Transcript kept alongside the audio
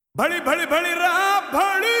बड़ी बड़ी बड़ी राह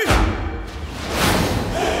बड़ी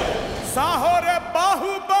साहो रे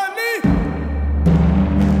Baahubali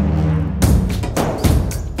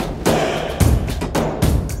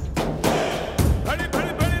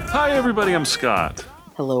Hi, everybody. I'm Scott.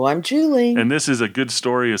 Hello, I'm Julie. And this is a Good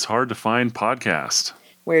Story is Hard to Find podcast,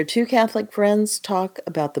 where two Catholic friends talk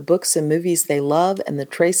about the books and movies they love and the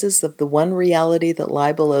traces of the one reality that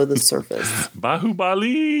lie below the surface.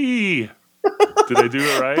 Bahubali! Did I do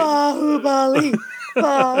it right? Bahubali!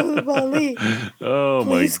 Bahubali! Oh, Please my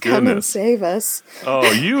goodness. come and save us.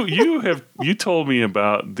 Oh, you told me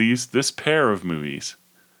about this pair of movies.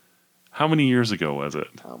 How many years ago was it?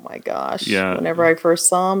 Oh my gosh. Yeah. Whenever I first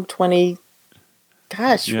saw them, when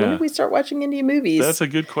did we start watching Indian movies? That's a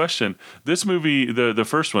good question. This movie, the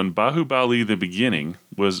first one, Baahubali The Beginning,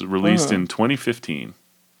 was released in 2015.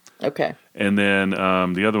 Okay. And then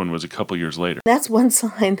the other one was a couple years later. That's one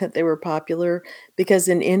sign that they were popular, because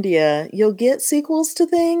in India, you'll get sequels to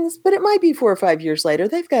things, but it might be 4 or 5 years later.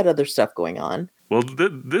 They've got other stuff going on. Well,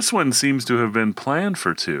 this one seems to have been planned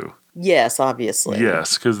for 2. Yes, obviously.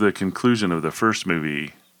 Yes, because the conclusion of the first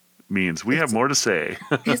movie means we have more to say.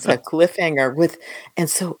 It's a cliffhanger and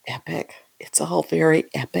so epic. It's all very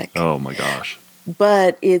epic. Oh my gosh.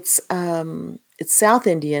 But it's South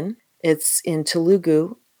Indian. It's in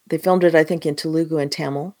Telugu. They filmed it, I think, in Telugu and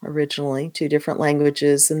Tamil originally, 2 different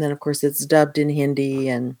languages. And then, of course, it's dubbed in Hindi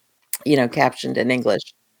and, captioned in English.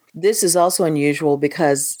 This is also unusual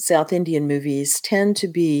because South Indian movies tend to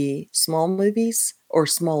be small movies or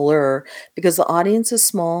smaller because the audience is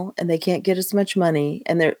small and they can't get as much money.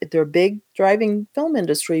 And they're a big driving film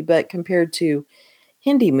industry, but compared to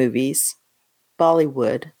Hindi movies,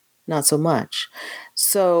 Bollywood, not so much.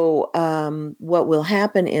 So what will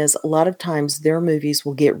happen is a lot of times their movies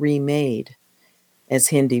will get remade as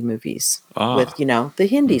Hindi movies with, the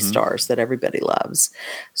Hindi stars that everybody loves.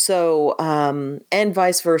 So, and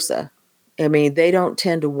vice versa. I mean, they don't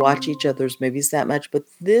tend to watch each other's movies that much, but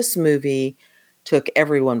this movie took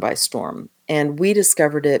everyone by storm. And we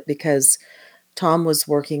discovered it because Tom was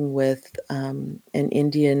working with an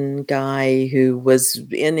Indian guy who was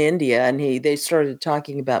in India, and they started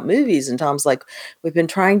talking about movies, and Tom's like, we've been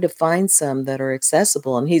trying to find some that are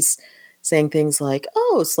accessible. And he's saying things like,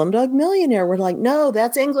 oh, Slumdog Millionaire. We're like, no,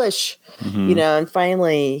 that's English. And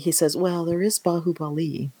finally he says, well, there is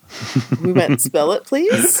Baahubali. We went, spell it,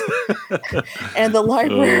 please. And the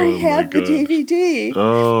library had the DVD.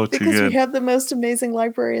 Oh, too because good. we have the most amazing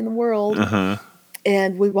library in the world.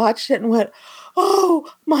 And we watched it and went, oh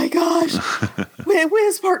my gosh, when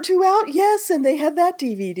is part 2 out? Yes, and they had that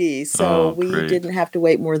DVD. So we didn't have to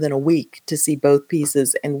wait more than a week to see both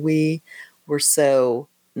pieces, and we were so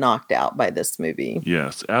knocked out by this movie.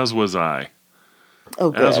 Yes, as was I.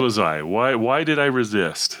 Oh, good. As was I. Why did I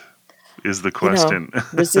resist? Is the question.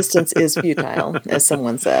 Resistance is futile, as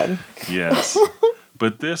someone said. Yes.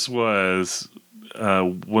 But this was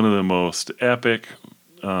one of the most epic,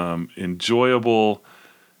 enjoyable,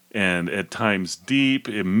 and at times deep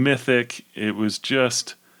and mythic. It was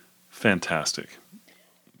just fantastic.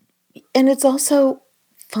 And it's also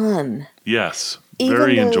fun. Yes.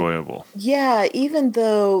 Very enjoyable. Yeah, even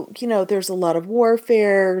though, there's a lot of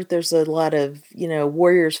warfare, there's a lot of,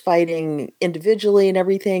 warriors fighting individually and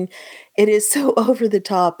everything, it is so over the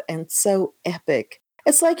top and so epic.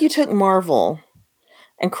 It's like you took Marvel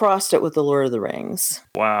and crossed it with The Lord of the Rings.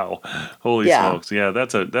 Wow. Holy smokes. Yeah,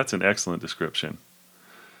 that's an excellent description.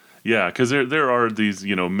 Yeah, because there are these,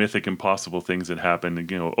 mythic, impossible things that happen,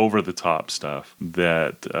 over the top stuff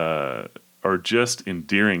that are just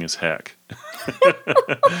endearing as heck.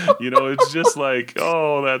 It's just like,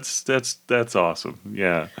 oh, that's awesome.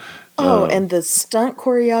 Yeah. And the stunt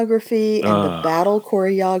choreography and the battle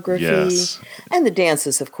choreography. Yes. And the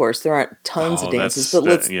dances, of course. There aren't tons of dances,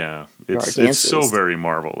 but it's so very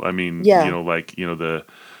Marvel. I mean,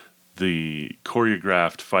 the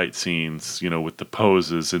choreographed fight scenes, with the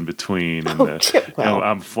poses in between, and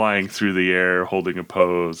I'm flying through the air holding a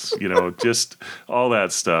pose, just all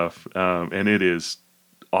that stuff. And it is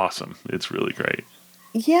awesome. It's really great.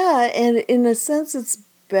 Yeah, and in a sense, it's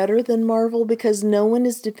better than Marvel because no one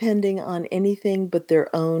is depending on anything but their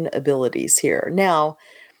own abilities here. Now,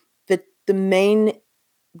 there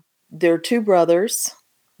are 2 brothers.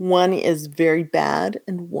 One is very bad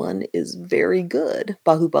and one is very good.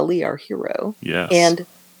 Baahubali, our hero. Yes. And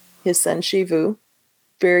his son Shivu,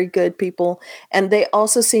 very good people. And they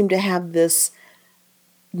also seem to have this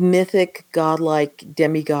mythic, godlike,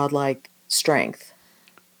 demigod-like strength.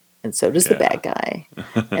 And so does the bad guy.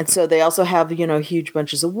 And so they also have, huge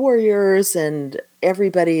bunches of warriors, and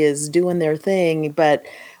everybody is doing their thing. But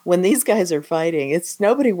when these guys are fighting, it's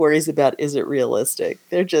nobody worries about is it realistic.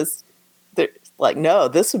 They're like, no,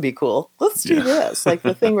 this would be cool. Let's do this. Like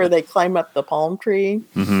the thing where they climb up the palm tree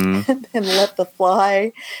and then let the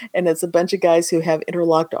fly, and it's a bunch of guys who have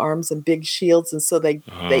interlocked arms and big shields, and so they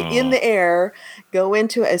in the air go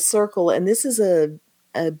into a circle. And this is a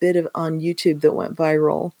bit of on YouTube that went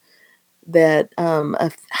viral. That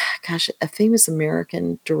a famous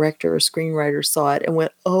American director or screenwriter saw it and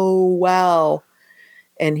went, "Oh wow!"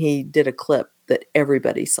 And he did a clip that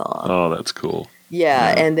everybody saw. Oh, that's cool.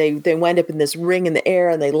 Yeah, and they wind up in this ring in the air,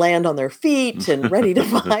 and they land on their feet and ready to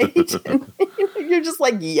fight. And you're just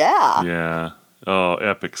like, yeah. Yeah. Oh,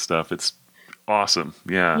 epic stuff. It's awesome.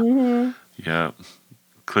 Yeah. Mm-hmm. Yeah.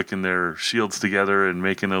 Clicking their shields together and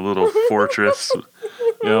making a little fortress.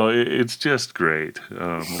 It's just great.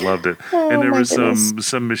 Loved it. And there was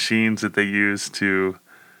some machines that they used to...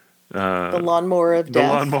 the lawnmower of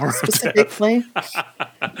death. The lawnmower specifically. Of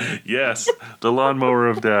death. Yes, the lawnmower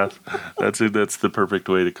of death. That's the perfect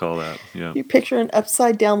way to call that. Yeah. You picture an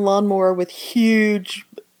upside down lawnmower with huge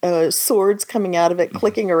swords coming out of it,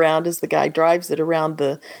 clicking around as the guy drives it around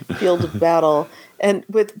the field of battle, and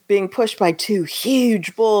with being pushed by two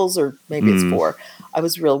huge bulls, or maybe it's four. I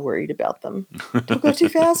was real worried about them. Don't go too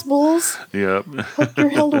fast, bulls. Yep. Hope you're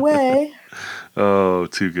held away. Oh,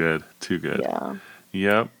 too good. Too good. Yeah.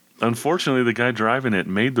 Yep. Unfortunately, the guy driving it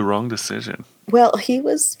made the wrong decision. Well, he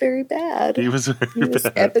was very bad. He was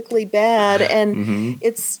epically bad. And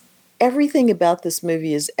it's everything about this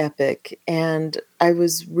movie is epic. And I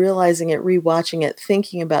was realizing it, rewatching it,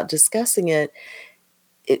 thinking about discussing it.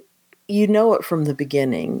 You know it from the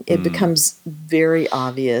beginning. It becomes very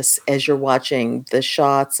obvious as you're watching the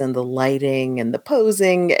shots and the lighting and the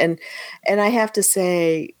posing. And I have to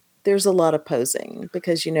say, there's a lot of posing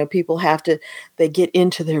because, people they get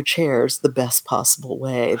into their chairs the best possible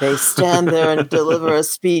way. They stand there and deliver a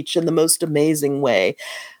speech in the most amazing way.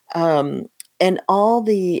 And all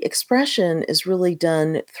the expression is really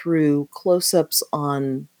done through close-ups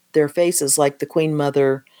on their faces, like the Queen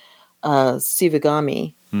Mother,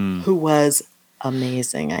 Sivagami, who was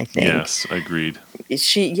amazing, I think. Yes, agreed.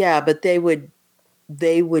 But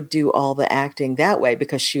they would do all the acting that way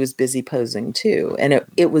because she was busy posing too. And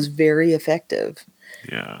it was very effective.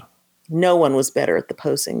 Yeah. No one was better at the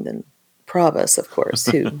posing than Prabhas, of course,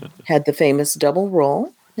 who had the famous double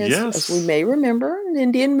role. As we may remember, in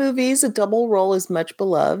Indian movies, a double role is much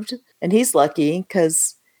beloved. And he's lucky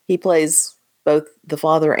because he plays both the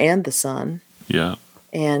father and the son. Yeah.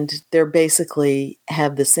 And they're basically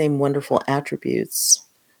have the same wonderful attributes.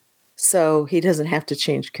 So he doesn't have to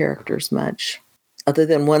change characters much. Other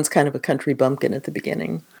than one's kind of a country bumpkin at the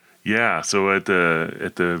beginning. Yeah. So at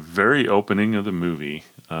the very opening of the movie,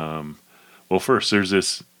 first there's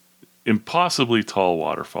this impossibly tall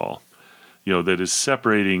waterfall, that is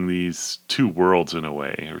separating these two worlds in a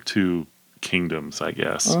way, or two kingdoms, I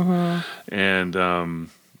guess. Mm-hmm. And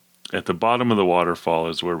at the bottom of the waterfall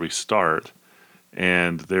is where we start,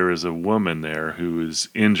 and there is a woman there who is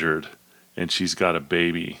injured, and she's got a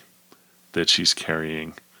baby that she's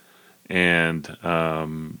carrying. And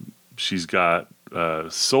she's got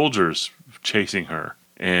soldiers chasing her,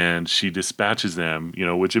 and she dispatches them,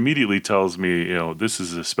 which immediately tells me, this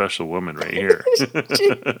is a special woman right here.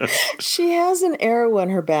 she has an arrow in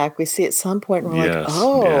her back. We see at some point, and we're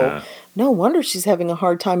like, no wonder she's having a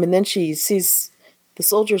hard time. And then she sees the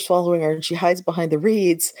soldiers following her, and she hides behind the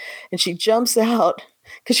reeds, and she jumps out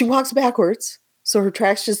because she walks backwards. So her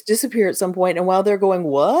tracks just disappear at some point, and while they're going,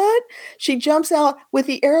 what? She jumps out with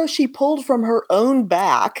the arrow she pulled from her own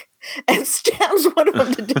back and stabs one of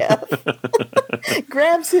them to death.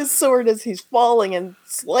 Grabs his sword as he's falling and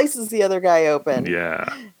slices the other guy open.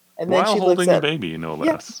 Yeah. And then while she holding looks the baby, no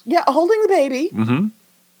less. Yeah, holding the baby. Mm-hmm.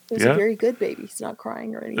 It was a very good baby. He's not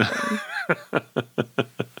crying or anything.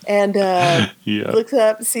 And looks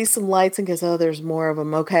up, sees some lights, and goes, "Oh, there's more of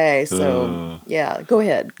them." Okay, so go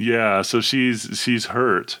ahead. Yeah, so she's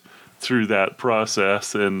hurt through that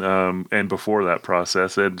process, and before that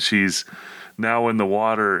process, and she's now in the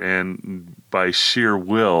water, and by sheer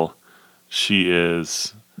will, she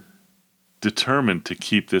is determined to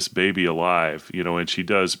keep this baby alive. And she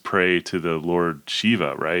does pray to the Lord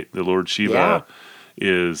Shiva, right? The Lord Shiva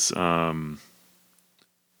is.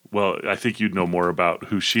 Well, I think you'd know more about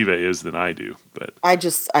who Shiva is than I do, but I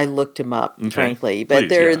looked him up, frankly. But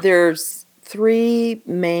there's three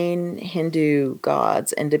main Hindu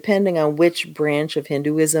gods, and depending on which branch of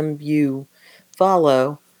Hinduism you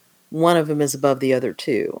follow, one of them is above the other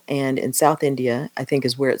two. And in South India, I think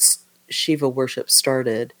is where Shiva worship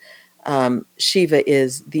started. Shiva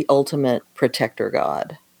is the ultimate protector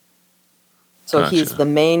god. So he's the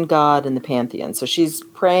main god in the pantheon. So she's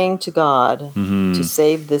praying to God to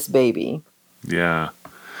save this baby. Yeah.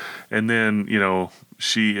 And then,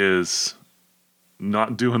 she is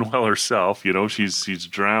not doing well herself. She's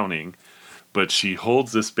drowning, but she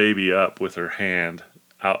holds this baby up with her hand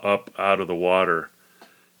up out of the water,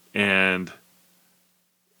 and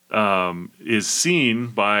is seen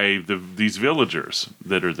by these villagers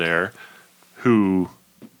that are there, who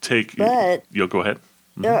take. But you'll go ahead.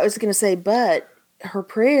 I was going to say, but her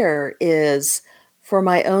prayer is, "For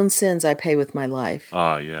my own sins, I pay with my life."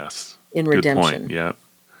 Ah, yes. In Good redemption. point. Yeah.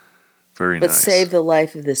 Very but nice. But save the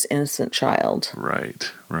life of this innocent child.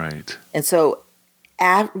 Right. And so,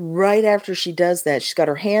 right after she does that, she's got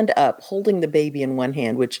her hand up, holding the baby in one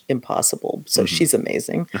hand, which impossible. So she's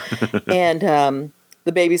amazing. And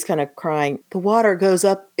the baby's kind of crying. The water goes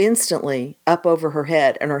up instantly, up over her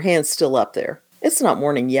head, and her hand's still up there. It's not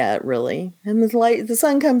morning yet, really. And the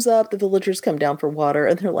sun comes up, the villagers come down for water,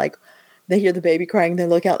 and they're like, they hear the baby crying, they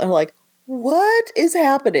look out, and they're like, what is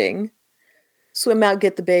happening? Swim out,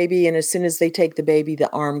 get the baby, and as soon as they take the baby, the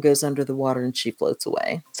arm goes under the water and she floats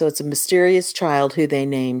away. So it's a mysterious child who they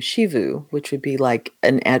name Shivu, which would be like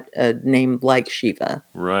a name like Shiva.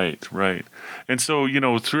 Right. And so,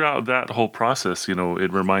 throughout that whole process,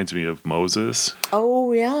 it reminds me of Moses.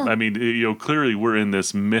 Oh, yeah. I mean, clearly we're in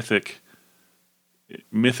this mythic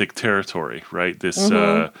territory, right?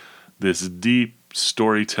 This deep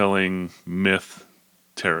storytelling myth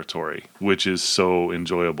territory, which is so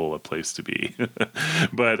enjoyable a place to be.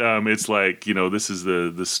 But it's like, this is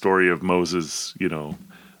the story of Moses,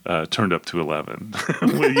 turned up to 11.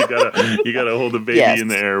 When you gotta hold the baby in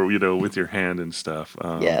the air, with your hand and stuff.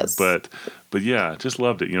 Yes. But yeah, just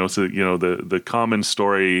loved it. So the common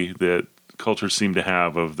story that cultures seem to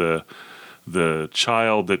have of the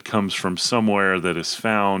child that comes from somewhere that is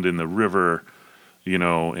found in the river,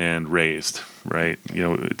 and raised, right?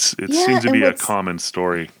 It seems to be a common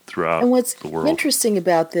story throughout the world. And what's interesting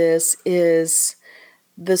about this is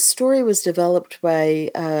the story was developed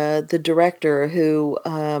by the director who,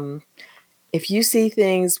 if you see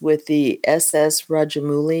things with the SS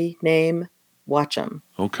Rajamouli name, watch them.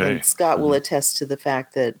 Okay. And Scott will attest to the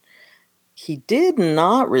fact that he did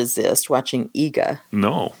not resist watching EGA.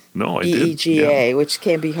 No, I did. EEGA, yeah. Which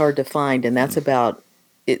can be hard to find, and that's about,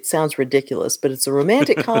 it sounds ridiculous, but it's a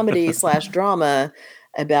romantic comedy / drama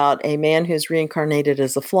about a man who's reincarnated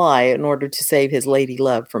as a fly in order to save his lady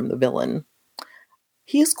love from the villain.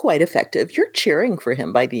 He is quite effective. You're cheering for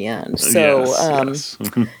him by the end. So, yes.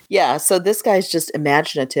 yeah, so this guy's just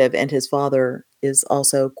imaginative, and his father is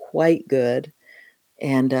also quite good.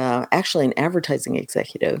 And actually an advertising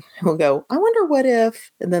executive will go, I wonder what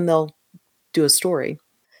if, and then they'll do a story.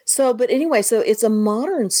 So, but anyway, so it's a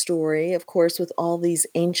modern story, of course, with all these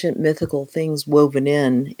ancient mythical things woven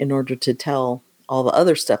in order to tell all the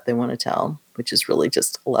other stuff they want to tell, which is really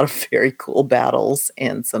just a lot of very cool battles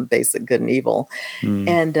and some basic good and evil.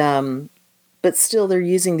 And, but still they're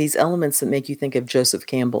using these elements that make you think of Joseph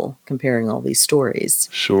Campbell comparing all these stories.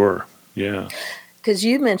 Sure. Yeah. Because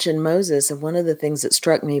you mentioned Moses, and one of the things that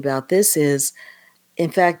struck me about this is,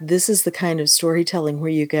 in fact, this is the kind of storytelling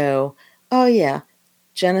where you go, oh yeah,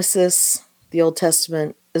 Genesis, the Old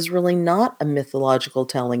Testament, is really not a mythological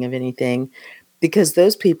telling of anything, because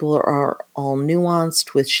those people are all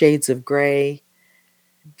nuanced with shades of gray.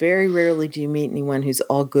 Very rarely do you meet anyone who's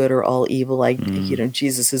all good or all evil. Like,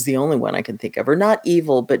 Jesus is the only one I can think of, or not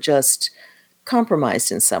evil, but just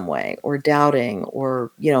compromised in some way, or doubting,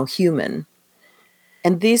 or, human.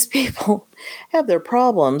 And these people have their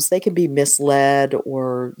problems. They can be misled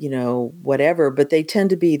or, whatever, but they tend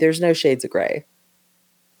to be, there's no shades of gray.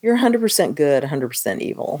 You're 100% good, 100%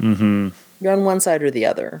 evil. Mm-hmm. You're on one side or the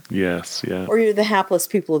other. Yes, yeah. Or you're the hapless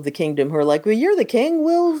people of the kingdom who are like, well, you're the king.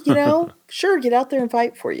 Well, sure, get out there and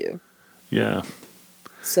fight for you. Yeah.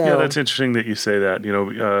 So yeah, that's interesting that you say that.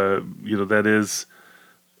 That is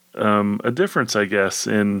a difference, I guess,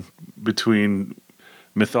 in between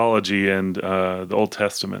mythology and the Old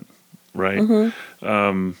Testament, right?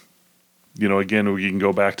 Mm-hmm. Again, we can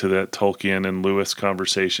go back to that Tolkien and Lewis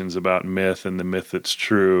conversations about myth and the myth that's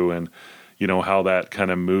true, and how that kind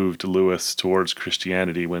of moved Lewis towards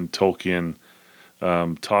Christianity when Tolkien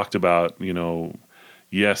talked about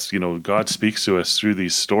yes, God speaks to us through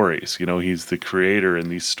these stories. He's the creator, and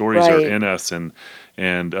these stories are in us, and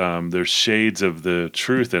there's shades of the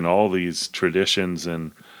truth in all these traditions,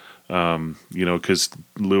 and because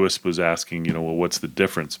Lewis was asking, well, what's the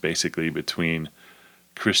difference basically between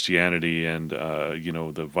Christianity and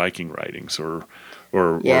the Viking writings or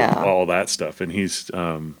all that stuff, and he's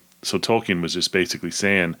so Tolkien was just basically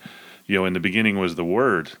saying, in the beginning was the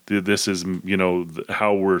Word. This is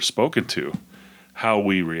how we're spoken to, how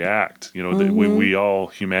we react. You know, that Mm-hmm. we all,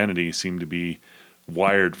 humanity, seem to be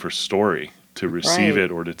wired for story, to receive Right.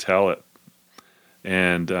 it or to tell it.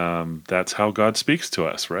 And that's how God speaks to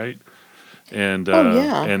us, right? Oh,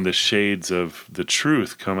 yeah. And the shades of the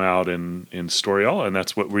truth come out in story, and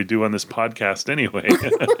that's what we do on this podcast anyway.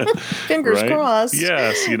 Fingers Right? crossed.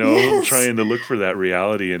 Yes, you know, Yes. trying to look for that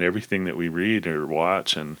reality in everything that we read or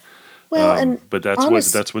watch, and Well, and but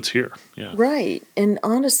honest, that's what's here. Yeah. right. And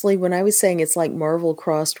honestly, when I was saying it's like Marvel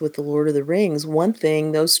crossed with the Lord of the Rings, one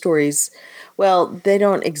thing, those stories, well, they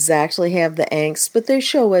don't exactly have the angst, but they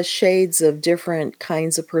show us shades of different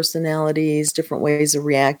kinds of personalities, different ways of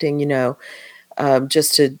reacting,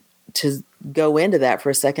 just to go into that for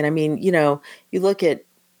a second. I mean, you look at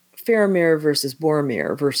Faramir versus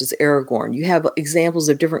Boromir versus Aragorn. You have examples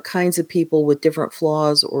of different kinds of people with different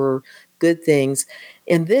flaws or good things.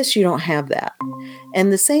 In this, you don't have that.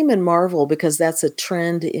 And the same in Marvel, because that's a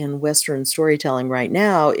trend in Western storytelling right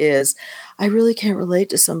now, is I really can't relate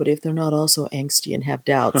to somebody if they're not also angsty and have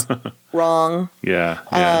doubts. Wrong. Yeah,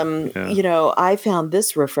 yeah, yeah. I found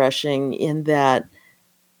this refreshing in that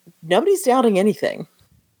nobody's doubting anything.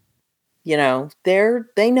 They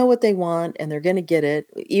know what they want and they're going to get it.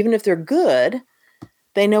 Even if they're good,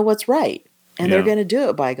 they know what's right and they're Yeah. going to do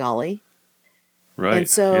it, by golly. And Right. Yeah.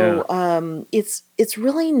 so it's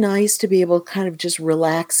really nice to be able to kind of just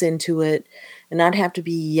relax into it and not have to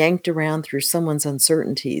be yanked around through someone's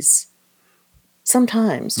uncertainties.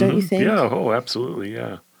 Sometimes, don't you Yeah. think? Oh, absolutely.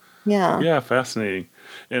 Yeah. Yeah. Yeah. Fascinating.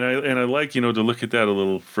 And I like, to look at that a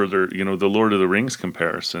little further. The Lord of the Rings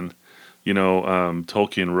comparison.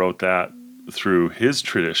 Tolkien wrote that through his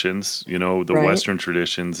traditions. The Right. Western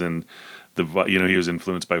traditions, and he was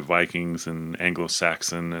influenced by Vikings and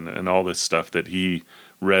Anglo-Saxon and all this stuff that he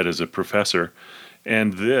read as a professor.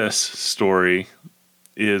 And this story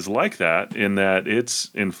is like that in that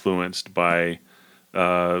it's influenced by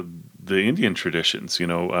the Indian traditions,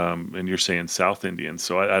 and you're saying South Indian.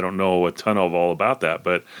 So I don't know a ton of all about that,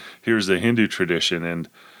 but here's the Hindu tradition. And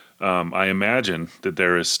I imagine that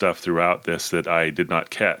there is stuff throughout this that I did not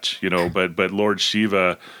catch, but Lord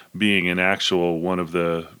Shiva being an actual one of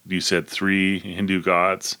the, you said three Hindu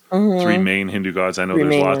gods, three Mm-hmm. main Hindu gods. I know Three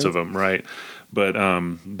there's main lots of ones. them, right? But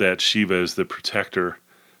that Shiva is the protector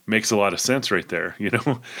makes a lot of sense right there,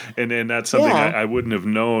 and that's something Yeah. I wouldn't have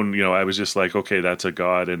known. I was just like, okay, that's a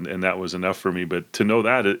god, and that was enough for me. But to know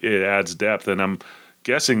that it adds depth, and I'm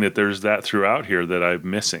guessing that there's that throughout here that I'm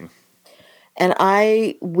missing. And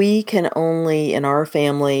we can only in our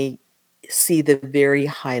family see the very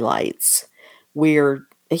highlights. We're,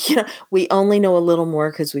 we only know a little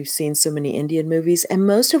more because we've seen so many Indian movies. And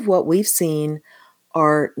most of what we've seen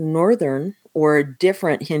are northern or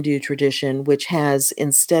different Hindu tradition, which has,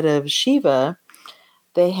 instead of Shiva,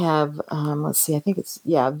 they have, let's see, I think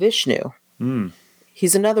Vishnu. Mm.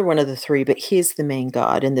 He's another one of the three, but he's the main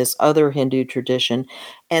god in this other Hindu tradition.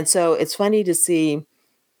 And so it's funny to see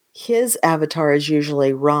his avatar is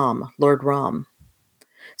usually Ram, Lord Ram.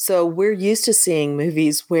 So we're used to seeing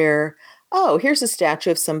movies where, oh, here's a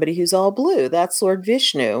statue of somebody who's all blue. That's Lord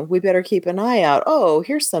Vishnu. We better keep an eye out. Oh,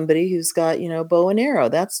 here's somebody who's got, bow and arrow.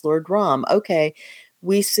 That's Lord Ram. Okay.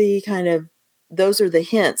 We see kind of, those are the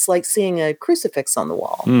hints, like seeing a crucifix on the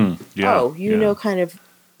wall. Yeah, Oh, yeah. kind of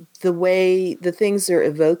the way the things they're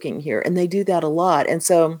evoking here. And they do that a lot. And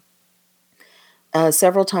so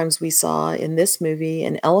several times we saw in this movie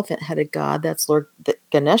an elephant-headed god. That's Lord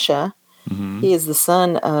Ganesha. Mm-hmm. He is the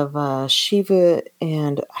son of Shiva,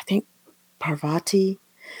 and I think Parvati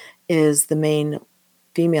is the main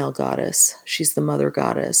female goddess. She's the mother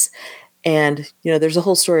goddess. And, there's a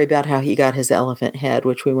whole story about how he got his elephant head,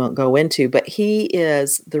 which we won't go into, but he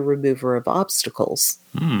is the remover of obstacles.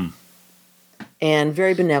 Mm. And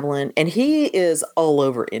very benevolent. And he is all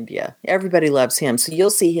over India. Everybody loves him. So you'll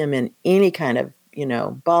see him in any kind of,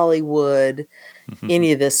 Bollywood,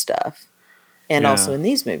 any of this stuff. And also Yeah. in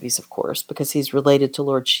these movies, of course, because he's related to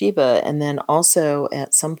Lord Shiva. And then also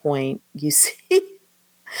at some point, you see,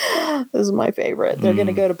 this is my favorite. They're going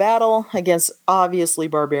to go to battle against obviously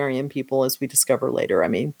barbarian people, as we discover later. I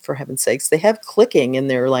mean, for heaven's sakes, they have clicking in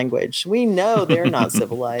their language. We know they're not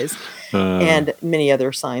civilized. And many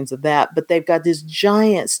other signs of that. But they've got this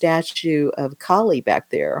giant statue of Kali back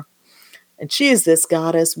there. And she is this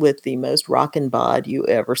goddess with the most rockin' bod you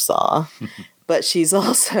ever saw. But she's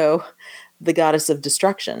also the goddess of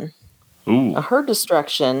destruction. Ooh. Her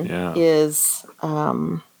destruction Yeah. is,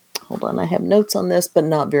 hold on, I have notes on this, but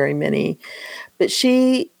not very many. But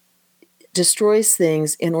she destroys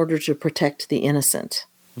things in order to protect the innocent.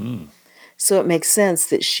 Mm. So it makes sense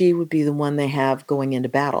that she would be the one they have going into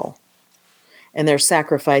battle. and they're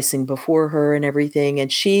sacrificing before her and everything.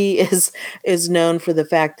 And she is known for the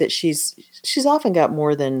fact that she's often got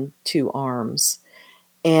more than two arms,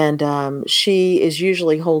 and she is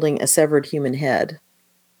usually holding a severed human head.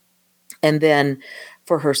 And then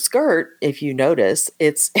for her skirt, if you notice,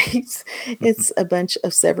 it's a bunch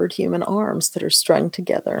of severed human arms that are strung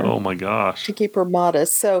together. Oh my gosh! To keep her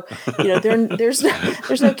modest. So there's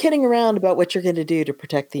no kidding around about what you're going to do to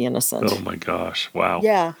protect the innocent. Oh my gosh! Wow.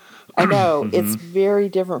 Yeah, I know. It's very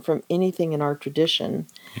different from anything in our tradition.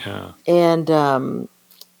 Yeah. And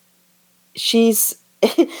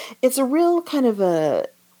it's a real kind of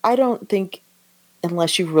I don't think,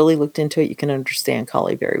 unless you've really looked into it, you can understand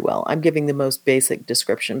Kali very well. I'm giving the most basic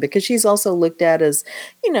description because she's also looked at as,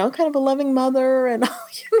 kind of a loving mother, and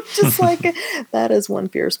just like that is one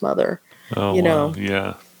fierce mother. Oh, wow.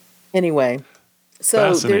 Yeah. Anyway,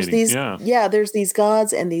 so there's these, yeah, there's these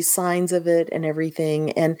gods and these signs of it and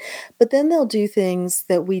everything, but then they'll do things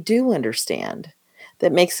that we do understand,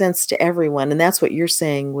 that makes sense to everyone. And that's what you're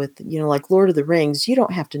saying with, like Lord of the Rings. You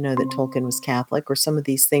don't have to know that Tolkien was Catholic, or some of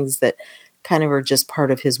these things that kind of are just part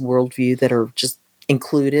of his worldview that are just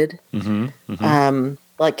included.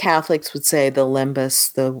 Like Catholics would say the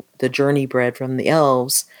lembas, the journey bread from the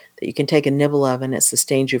elves that you can take a nibble of and it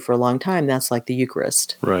sustains you for a long time. That's like the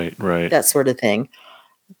Eucharist. Right. That sort of thing.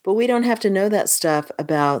 But we don't have to know that stuff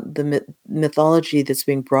about the mythology that's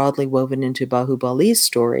being broadly woven into Baahubali's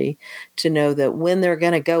story to know that when they're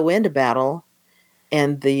going to go into battle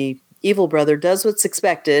and the evil brother does what's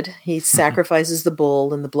expected, he sacrifices the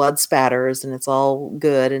bull and the blood spatters and it's all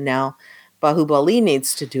good. And now Baahubali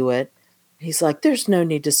needs to do it. He's like, there's no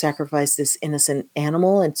need to sacrifice this innocent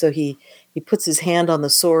animal. And so he puts his hand on the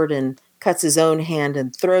sword and cuts his own hand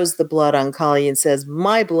and throws the blood on Kali and says,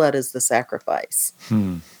 my blood is the sacrifice.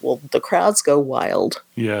 Well, the crowds go wild.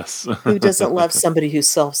 Yes. Who doesn't love somebody who's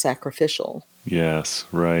self-sacrificial? Yes,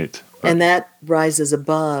 right. And that rises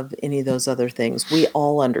above any of those other things. We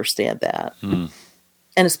all understand that. And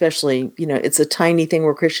especially, it's a tiny thing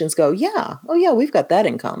where Christians go, yeah, oh yeah, we've got that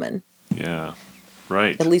in common. Yeah,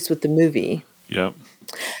 right. At least with the movie. Yep.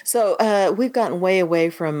 So we've gotten way away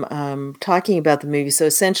from talking about the movie. So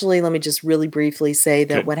essentially, let me just really briefly say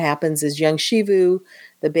that what happens is young Shivu,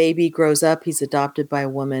 the baby, grows up. He's adopted by a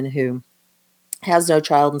woman who has no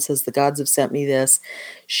child and says, the gods have sent me this.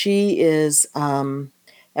 She is,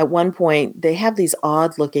 at one point, they have these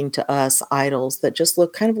odd looking to us idols that just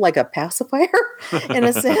look kind of like a pacifier in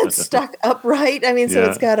a sense, stuck upright. I mean, so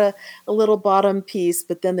it's got a little bottom piece,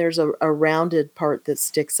 but then there's a rounded part that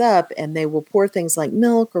sticks up, and they will pour things like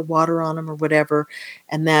milk or water on them or whatever.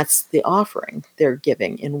 And that's the offering they're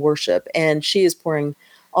giving in worship. And she is pouring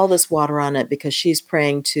all this water on it because she's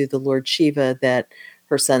praying to the Lord Shiva that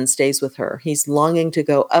her son stays with her. He's longing to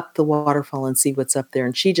go up the waterfall and see what's up there.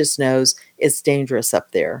 And she just knows it's dangerous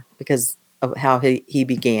up there because of how he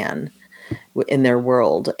began in their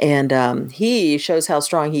world. And he shows how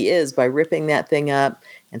strong he is by ripping that thing up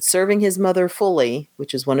and serving his mother fully,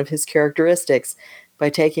 which is one of his characteristics, by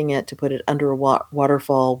taking it to put it under a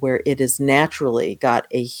waterfall where it has naturally got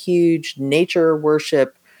a huge nature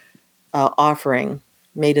worship offering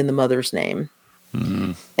made in the mother's name.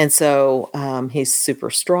 And so he's super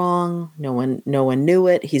strong. No one knew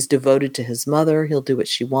it. He's devoted to his mother. He'll do what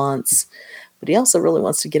she wants, but he also really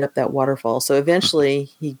wants to get up that waterfall. So eventually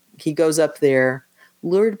he goes up there,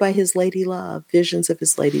 lured by his lady love, visions of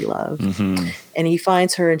his lady love, and he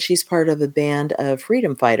finds her, and she's part of a band of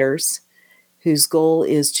freedom fighters whose goal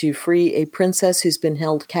is to free a princess who's been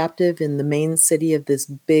held captive in the main city of this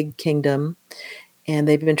big kingdom, and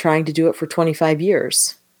they've been trying to do it for 25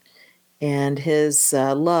 years. And his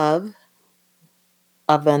love,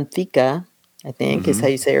 Avantika, I think is how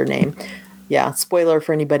you say her name. Yeah, spoiler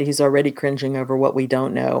for anybody who's already cringing over what we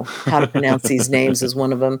don't know. How to pronounce these names is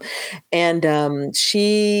one of them. And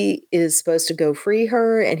she is supposed to go free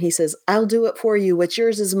her, and he says, I'll do it for you. What's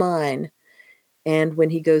yours is mine. And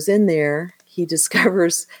when he goes in there, he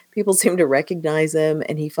discovers people seem to recognize him,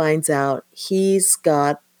 and he finds out he's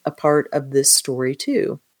got a part of this story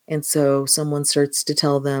too. And so someone starts to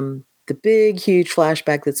tell them the big, huge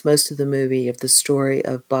flashback that's most of the movie of the story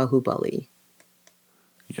of Baahubali.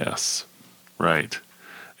 Yes, right.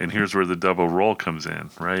 And here's where the double role comes in,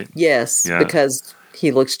 right? Yes, because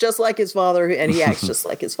he looks just like his father and he acts just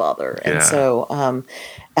like his father. And so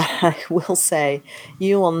I will say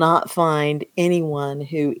you will not find anyone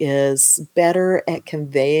who is better at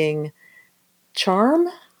conveying charm.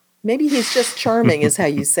 Maybe he's just charming is how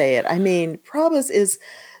you say it. I mean, Prabhas is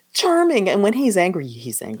charming, and when he's angry,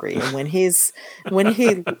 he's angry, and when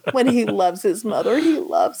he loves his mother, he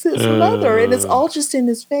loves his mother, and it's all just in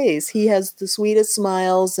his face. He has the sweetest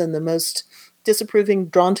smiles and the most disapproving,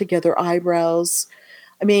 drawn together eyebrows.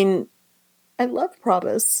 I mean, I love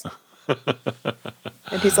Prabhas.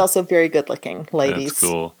 And he's also very good looking, ladies. That's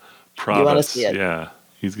cool. You want to see Prabhas, it? yeah.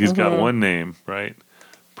 He's got one name, right?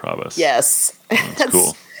 Prabhas. Yes. That's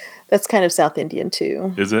cool. That's kind of South Indian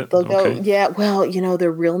too. Is it? They'll go, Okay. yeah, well,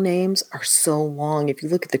 their real names are so long. If you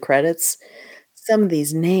look at the credits, some of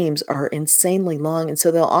these names are insanely long. And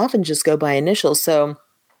so they'll often just go by initials. So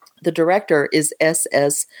the director is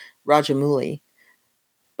S.S. Rajamouli,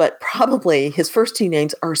 but probably his first two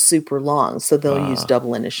names are super long. So they'll use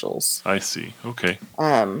double initials. I see. Okay.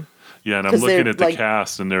 Um, Yeah, and I'm 'Cause looking they're at the like-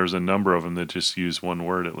 cast, and there's a number of them that just use one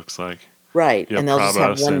word, it looks like. right. Yeah, And they'll just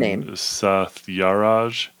have Prabhas one and name.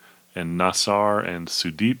 Sathyaraj and Nasar and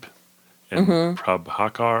Sudeep and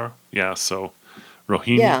Prabhakar. Yeah, so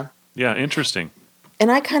Rohini. Yeah. Yeah, interesting.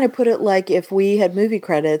 And I kind of put it like if we had movie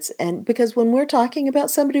credits, and because when we're talking about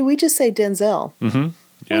somebody, we just say Denzel. Mm-hmm.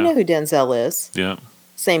 We know Yeah. who Denzel is. Yeah.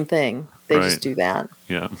 Same thing. They Right. just do that.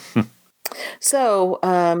 Yeah. So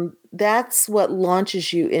that's what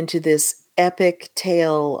launches you into this epic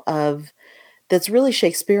tale that's really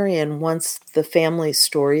Shakespearean once the family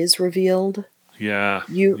story is revealed. Yeah.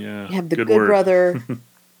 You Yeah. have the good word. brother,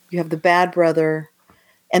 you have the bad brother,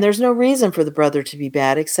 and there's no reason for the brother to be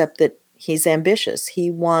bad except that he's ambitious. He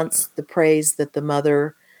wants the praise that the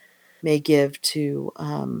mother may give to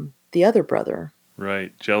the other brother,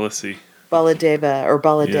 Right. Jealousy. Baladeva or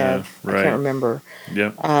Baladev. Yeah, I right. can't remember.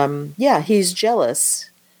 Yep. He's jealous.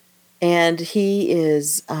 And he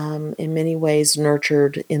is, in many ways,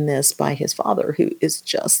 nurtured in this by his father, who is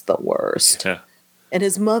just the worst. Yeah. And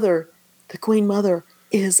his mother, the Queen Mother,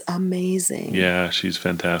 is amazing. Yeah, she's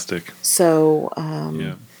fantastic. So,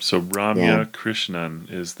 Yeah. So Ramya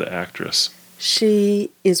Krishnan is the actress.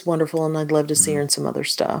 she is wonderful, and I'd love to see her in some other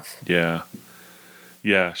stuff. Yeah.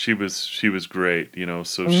 Yeah, she was great,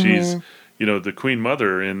 so she's the Queen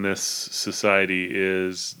Mother in this society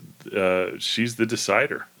is she's the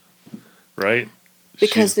decider, right?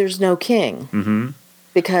 Because there's no king. Mm-hmm.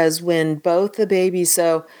 Because when both the babies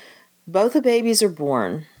are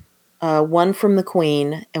born, one from the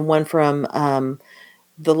queen and one from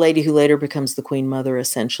the lady who later becomes the Queen Mother,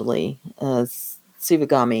 essentially,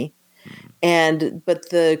 Sivagami. But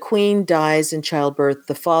the queen dies in childbirth.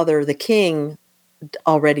 The king,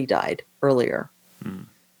 already died earlier.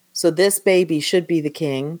 So this baby should be the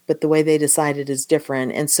king, but the way they decided is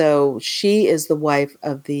different. And so she is the wife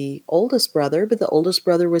of the oldest brother, but the oldest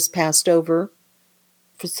brother was passed over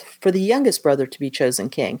for the youngest brother to be chosen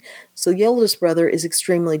king. So the oldest brother is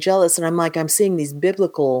extremely jealous. And I'm seeing these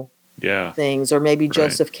biblical things, or maybe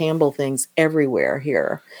Joseph Campbell things everywhere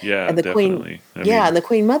here. Yeah, and the definitely. Queen, and the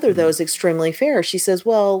Queen Mother, though, is extremely fair. She says,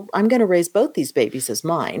 well, I'm going to raise both these babies as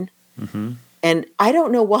mine. Mm-hmm. And I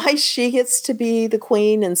don't know why she gets to be the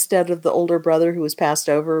queen instead of the older brother who was passed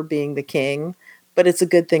over being the king, but it's a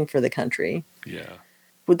good thing for the country. Yeah.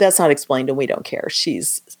 But that's not explained, and we don't care.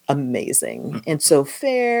 She's amazing and so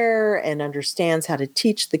fair and understands how to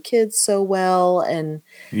teach the kids so well. And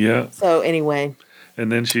so anyway.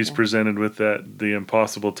 And then she's presented with the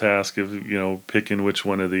impossible task of, picking which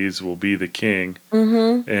one of these will be the king.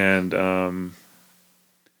 Mm-hmm. And,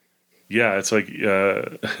 it's like,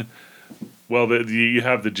 well, you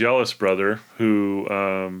have the jealous brother who,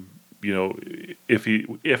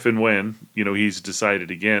 if and when, he's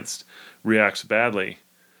decided against, reacts badly.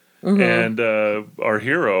 Mm-hmm. And our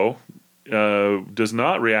hero does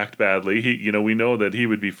not react badly. We know that he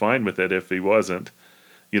would be fine with it if he wasn't.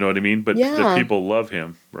 You know what I mean? But the people love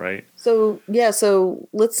him, right? So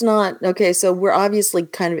let's not... Okay, so we're obviously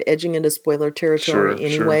kind of edging into spoiler territory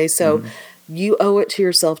anyway. So you owe it to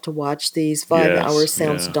yourself to watch these. 5 hours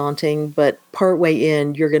sounds daunting, but partway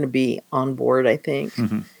in, you're going to be on board, I think.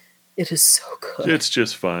 Mm-hmm. It is so good. It's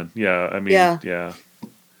just fun. Yeah, I mean, yeah.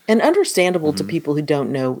 And understandable to people who don't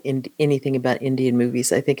know anything about Indian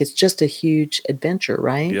movies. I think it's just a huge adventure,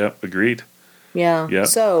 right? Yep, agreed. Yeah. Yep.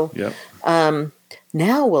 So... Yep.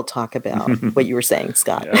 Now we'll talk about what you were saying,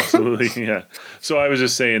 Scott. Absolutely, yeah. So I was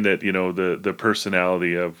just saying that, the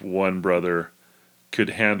personality of one brother could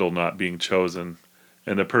handle not being chosen,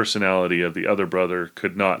 and the personality of the other brother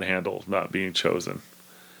could not handle not being chosen.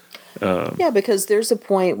 Because there's a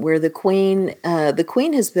point where the queen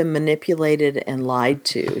has been manipulated and lied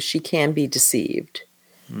to. She can be deceived.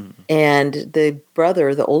 And the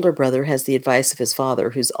older brother, has the advice of his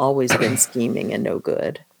father, who's always been scheming and no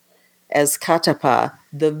good. As Katapa,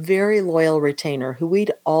 the very loyal retainer who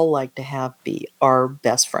we'd all like to have be our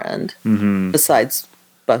best friend, besides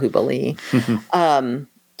Baahubali,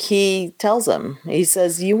 he tells him, he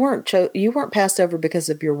says, you weren't passed over because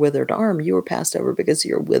of your withered arm. You were passed over because of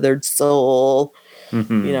your withered soul.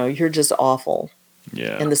 You're just awful.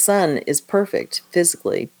 Yeah. And the son is perfect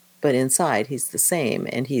physically, but inside he's the same,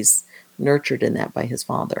 and he's nurtured in that by his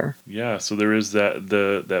father. Yeah. So there is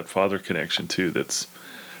that father connection too. That's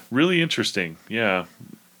really interesting. Yeah.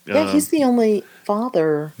 Yeah, he's the only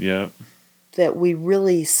father. Yeah. That we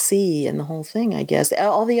really see in the whole thing, I guess.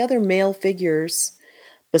 All the other male figures,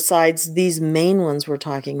 besides these main ones we're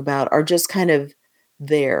talking about, are just kind of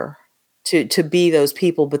there to be those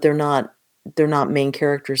people, but they're not main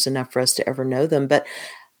characters enough for us to ever know them. But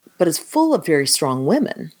it's full of very strong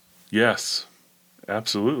women. Yes,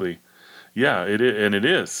 absolutely. Yeah, it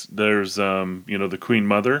is. There's the Queen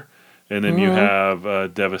Mother, and then you have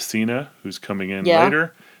Devasena, who's coming in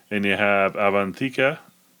later, and you have Avantika,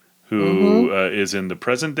 who is in the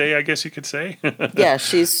present day, I guess you could say. Yeah,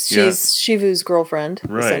 she's Shivu's girlfriend,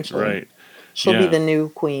 essentially. Right. She'll be the new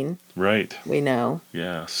queen. Right. We know.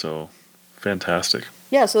 Yeah, so fantastic.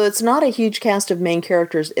 Yeah, so it's not a huge cast of main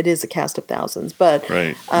characters. It is a cast of thousands. But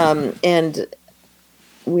right. And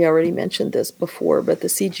we already mentioned this before, but the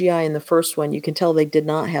CGI in the first one, you can tell they did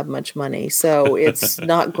not have much money. So it's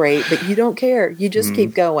not great, but you don't care. You just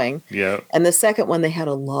keep going. Yeah. And the second one, they had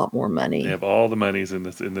a lot more money. They have all the monies in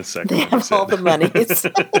the second They one. have all the monies.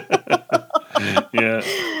 Yeah.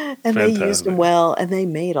 And Fantastic. they used them well, and they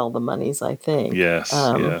made all the monies, I think. Yes,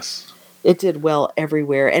 yes. It did well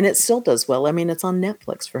everywhere, and it still does well. I mean, it's on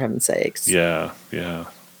Netflix, for heaven's sakes. Yeah, yeah.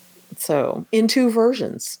 So, in 2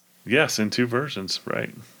 versions. Yes, in 2 versions,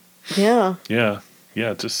 right. Yeah. Yeah,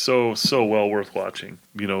 yeah, just so well worth watching.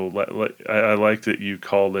 I like that you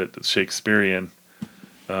called it Shakespearean,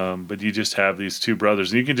 but you just have these 2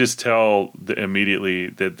 brothers, and you can just tell immediately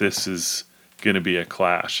that this is going to be a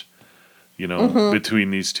clash,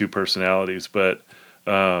 between these 2 personalities. But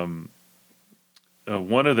one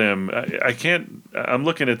of them, I'm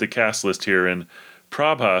looking at the cast list here, and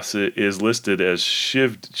Prabhas is listed as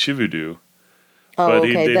Shivudu. Oh, but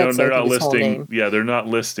okay. they're not listing. Yeah, they're not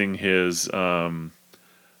listing his. So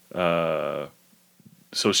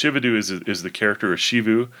Shivudu is the character, or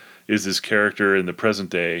Shivu is his character in the present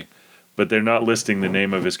day, but they're not listing the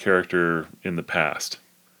name of his character in the past,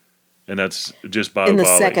 and that's just Baahubali. In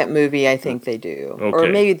the second movie, I think they do, or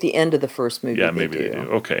maybe at the end of the first movie. Yeah, maybe they do.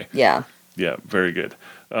 Okay. Yeah. Yeah, very good.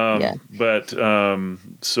 But so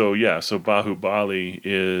Baahubali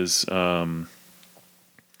is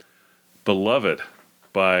beloved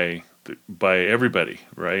by everybody,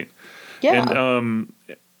 right? Yeah.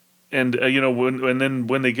 And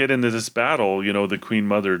when they get into this battle, the Queen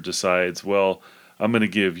Mother decides, well, I'm going to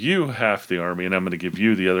give you half the army, and I'm going to give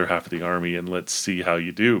you the other half of the army, and let's see how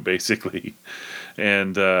you do, basically.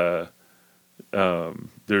 And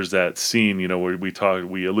there's that scene, where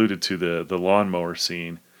we alluded to the lawnmower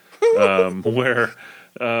scene, where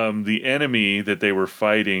the enemy that they were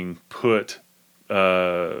fighting put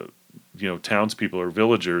townspeople or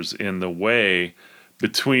villagers in the way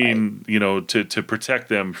between, to protect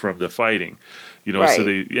them from the fighting,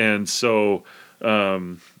 Right. so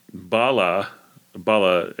Bala,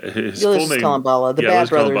 his Let's full name. call him Bala. The Bad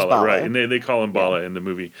Brothers Bala. Right, and they call him Bala in the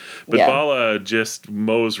movie. But Bala just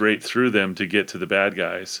mows right through them to get to the bad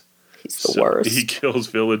guys. He's the worst. He kills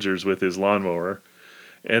villagers with his lawnmower.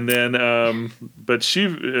 And then, but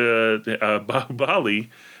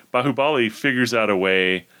Baahubali figures out a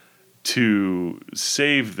way to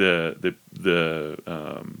save the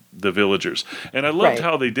villagers. And I loved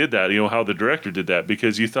how they did that, how the director did that,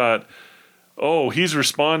 because you thought, oh, he's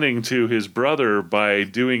responding to his brother by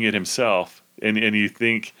doing it himself. And you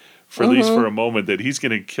think, at least for a moment, that he's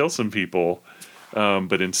going to kill some people,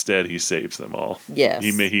 but instead he saves them all. Yes.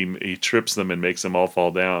 He trips them and makes them all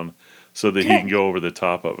fall down so that he can go over the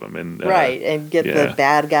top of them. And right, and get the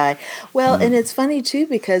bad guy. Well, and it's funny, too,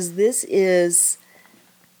 because this is...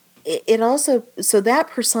 It also... So that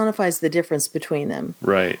personifies the difference between them.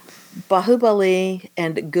 Right. Baahubali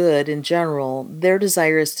and good in general, their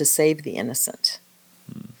desire is to save the innocent.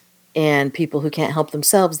 And people who can't help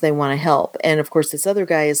themselves, they want to help. And of course, this other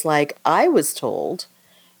guy is like, I was told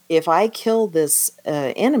if I kill this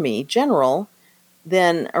enemy general,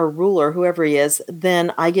 then, or ruler, whoever he is,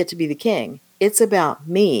 then I get to be the king. It's about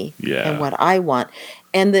me and what I want.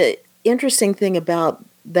 And the interesting thing about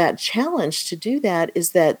that challenge to do that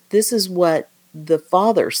is that this is what the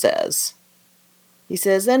father says. He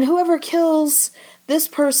says, and whoever kills this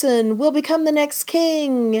person will become the next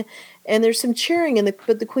king. And there's some cheering,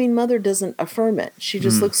 but the Queen Mother doesn't affirm it. She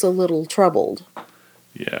just looks a little troubled.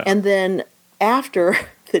 Yeah. And then after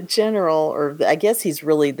the general, or I guess he's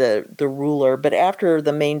really the ruler, but after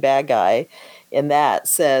the main bad guy in that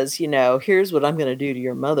says, here's what I'm going to do to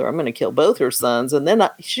your mother. I'm going to kill both her sons, and then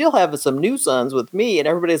she'll have some new sons with me. And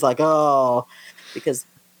everybody's like, oh, because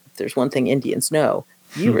if there's one thing Indians know,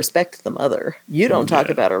 you respect the mother. You don't talk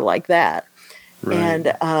about her like that. Right.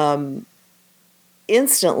 And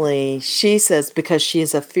instantly she says, because she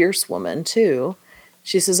is a fierce woman too,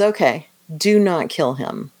 she says, okay, do not kill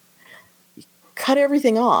him. Cut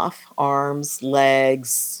everything off, arms,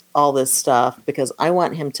 legs, all this stuff, because I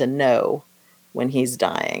want him to know when he's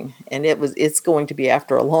dying. And it's going to be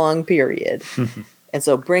after a long period. And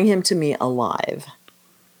so bring him to me alive.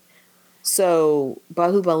 So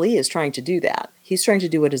Baahubali is trying to do that. He's trying to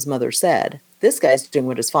do what his mother said. This guy's doing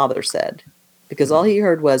what his father said, because all he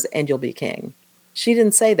heard was, and you'll be king. She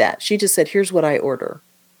didn't say that. She just said, here's what I order.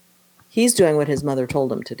 He's doing what his mother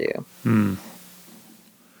told him to do.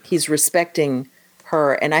 He's respecting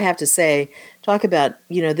her. And I have to say, talk about,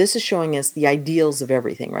 this is showing us the ideals of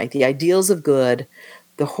everything, right? The ideals of good,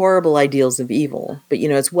 the horrible ideals of evil. But,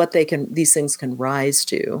 it's what these things can rise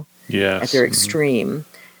to at their extreme.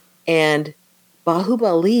 And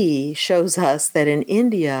Baahubali shows us that in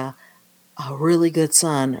India, a really good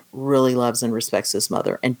son really loves and respects his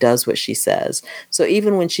mother and does what she says. So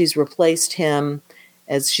even when she's replaced him,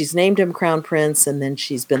 as she's named him crown prince, and then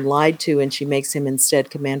she's been lied to and she makes him instead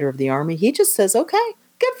commander of the army, he just says, okay,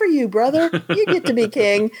 good for you, brother. You get to be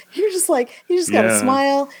king. You're just like, he just got to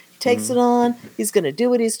smile, takes it on. He's going to do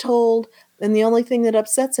what he's told. And the only thing that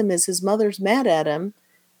upsets him is his mother's mad at him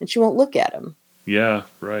and she won't look at him. Yeah,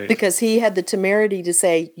 right. Because he had the temerity to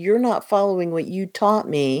say, you're not following what you taught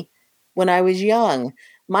me when I was young.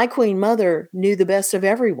 My queen mother knew the best of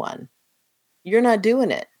everyone. You're not doing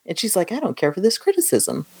it. And she's like, I don't care for this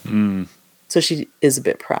criticism. So she is a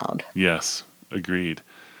bit proud. Yes, agreed.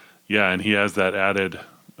 Yeah, and he has that added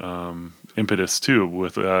impetus too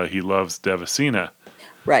with he loves Devasena.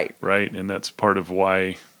 Right. Right, and that's part of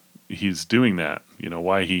why he's doing that,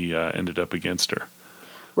 why he ended up against her.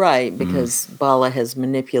 Right, because Bala has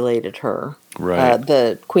manipulated her. Right.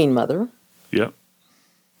 The queen mother. Yep.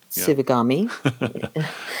 Sivagami.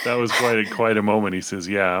 That was quite a moment. He says,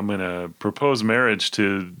 yeah, I'm going to propose marriage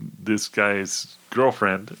to this guy's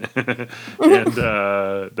girlfriend. And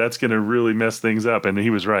that's going to really mess things up. And he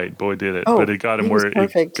was right. Boy, did it. But it got him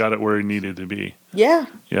where he needed to be. Yeah.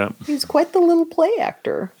 Yeah. He's quite the little play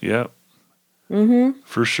actor. Yeah.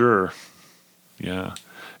 For sure. Yeah.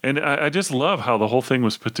 And I just love how the whole thing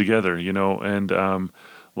was put together, and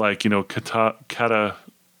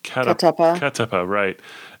Katapa, right.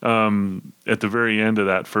 At the very end of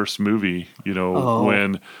that first movie,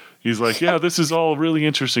 when he's like, yeah, this is all really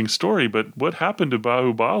interesting story, but what happened to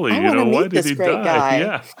Baahubali? Why did he die? Guy.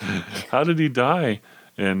 Yeah. How did he die?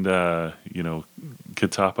 And,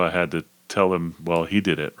 Katapa had to tell him, well, he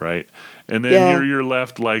did it, right? And then you're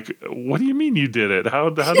left like, what do you mean you did it? How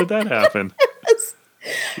did that happen?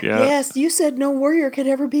 Yeah. Yes, you said no warrior could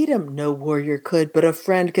ever beat him. No warrior could, but a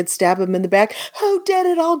friend could stab him in the back. Who did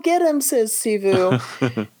it? I'll get him, says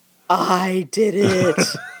Sivu. I did it.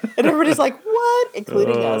 And everybody's like, what?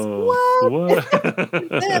 Including us. What?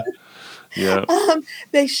 Yeah.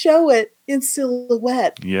 They show it in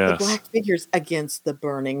silhouette. Yes. The black figures against the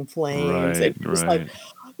burning flames. Right, It was like,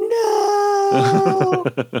 no.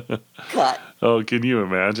 Cut. Oh, can you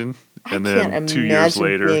imagine? And can't then 2 years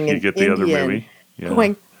later, you get the other movie. Yeah.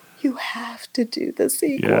 Going, you have to do the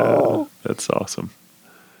sequel. Yeah, that's awesome.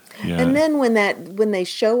 Yeah. And then when they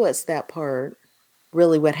show us that part,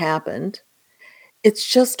 really what happened, it's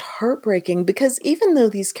just heartbreaking because even though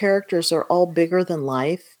these characters are all bigger than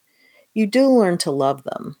life, you do learn to love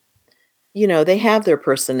them. They have their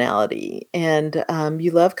personality, and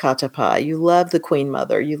you love Katapa, you love the Queen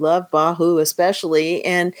Mother, you love Bahu especially,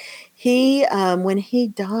 and he, when he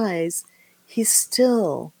dies, he's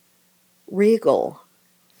still regal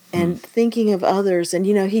and thinking of others, and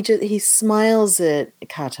he smiles at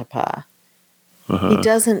Katapa. He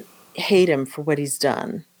doesn't hate him for what he's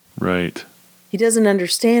done. Right. He doesn't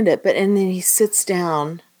understand it, and then he sits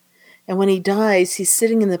down, and when he dies, he's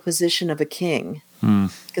sitting in the position of a king.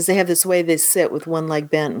 Because they have this way they sit with one leg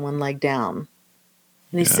bent and one leg down.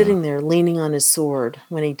 And he's sitting there leaning on his sword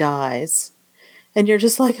when he dies. And you're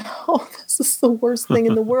just like, oh, this is the worst thing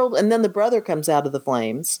in the world. And then the brother comes out of the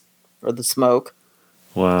flames or the smoke.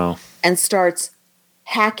 Wow. And starts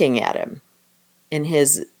hacking at him in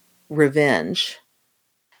his revenge.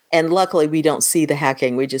 And luckily we don't see the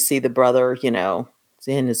hacking. We just see the brother,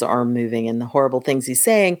 in his arm moving and the horrible things he's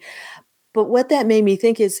saying. But what that made me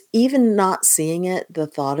think is even not seeing it, the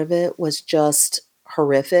thought of it was just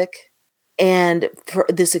horrific. And for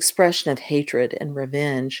this expression of hatred and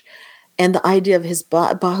revenge and the idea of his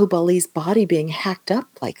Bahubali's body being hacked up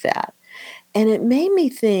like that. And it made me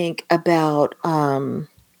think about the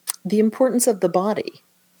importance of the body.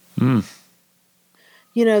 Mm.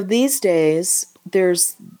 These days,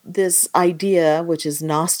 there's this idea, which is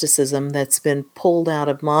Gnosticism, that's been pulled out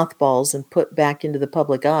of mothballs and put back into the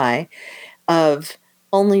public eye, of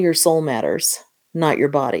only your soul matters, not your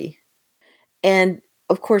body. And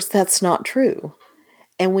of course, that's not true.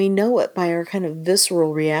 And we know it by our kind of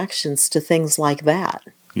visceral reactions to things like that.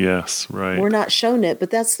 Yes, right. We're not shown it, but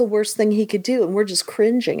that's the worst thing he could do, and we're just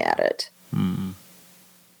cringing at it. Mm.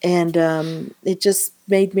 And it just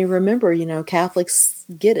made me remember, Catholics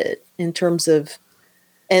get it in terms of,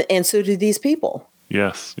 and so do these people.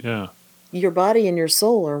 Yes, yeah. Your body and your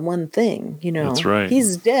soul are one thing, That's right.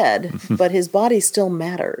 He's dead, but his body still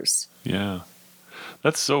matters. Yeah.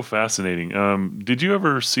 That's so fascinating. Did you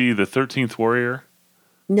ever see The 13th Warrior?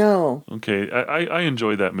 No. Okay. I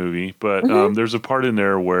enjoyed that movie, but there's a part in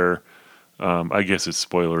there where, I guess it's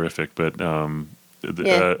spoilerific, but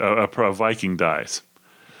a Viking dies.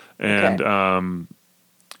 And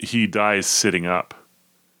he dies sitting up.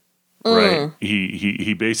 Right.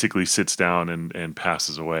 He basically sits down and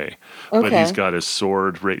passes away. Okay. But he's got his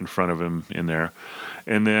sword right in front of him in there.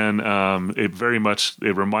 And then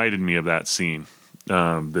it reminded me of that scene,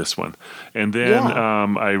 this one. And then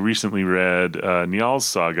I recently read Njal's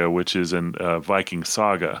Saga, which is a Viking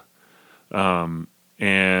saga.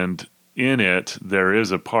 And in it, there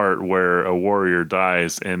is a part where a warrior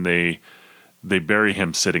dies and they bury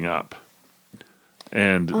him sitting up.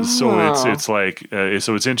 And so it's like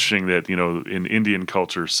so it's interesting that in Indian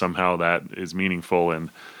culture somehow that is meaningful, and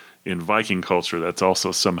in Viking culture that's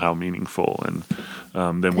also somehow meaningful. And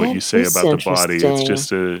then what you say about the body, it's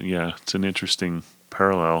just it's an interesting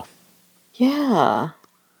parallel. Yeah.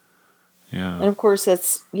 Yeah. And of course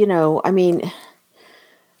that's the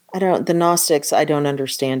Gnostics I don't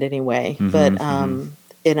understand anyway, but and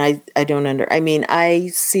I don't I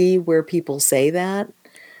see where people say that.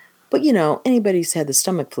 But, anybody who's had the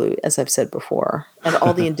stomach flu, as I've said before, and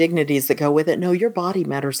all the indignities that go with it, no, your body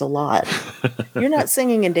matters a lot. You're not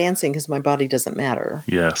singing and dancing because my body doesn't matter.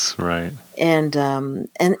 Yes, right. And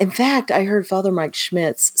in fact, I heard Father Mike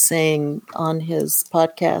Schmitz saying on his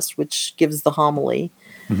podcast, which gives the homily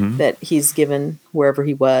that he's given wherever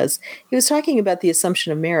he was talking about the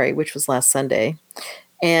Assumption of Mary, which was last Sunday.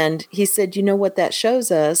 And he said, what that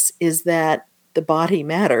shows us is that the body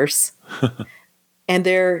matters. And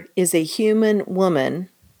there is a human woman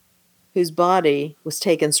whose body was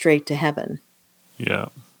taken straight to heaven. Yeah.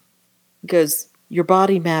 Because your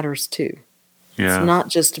body matters too. Yeah. It's not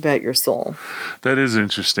just about your soul. That is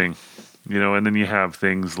interesting. And then you have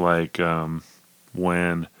things like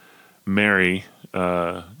when Mary,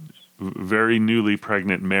 very newly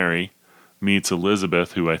pregnant Mary, meets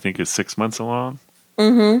Elizabeth, who I think is 6 months along.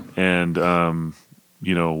 Mm-hmm. And,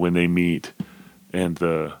 when they meet and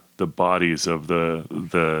the bodies of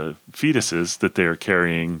the fetuses that they're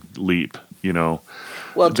carrying leap, Well,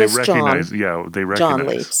 they just recognize. John. Yeah, they recognize. John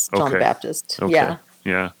leaps. John the Baptist. Okay. Yeah.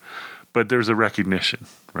 Yeah. But there's a recognition,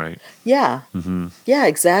 right? Yeah. Mm-hmm. Yeah,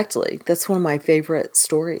 exactly. That's one of my favorite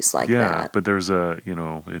stories like that. Yeah, but there's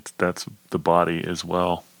that's the body as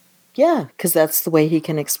well. Yeah, because that's the way he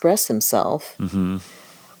can express himself. Mm-hmm.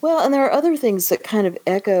 Well, and there are other things that kind of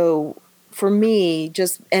echo for me,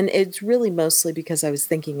 and it's really mostly because I was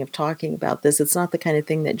thinking of talking about this. It's not the kind of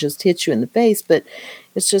thing that just hits you in the face, but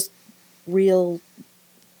it's just real,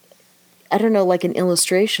 I don't know, like an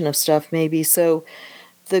illustration of stuff maybe. So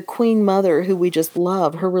the Queen Mother, who we just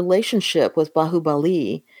love, her relationship with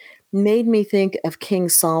Baahubali made me think of King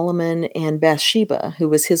Solomon and Bathsheba, who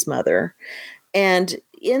was his mother. And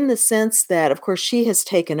in the sense that, of course, she has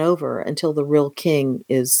taken over until the real king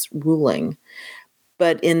is ruling.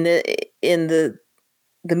 But in the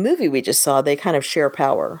movie we just saw, they kind of share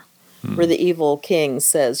power, where the evil king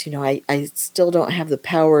says, I still don't have the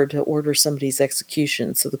power to order somebody's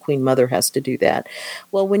execution, so the Queen Mother has to do that.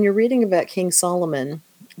 Well, when you're reading about King Solomon,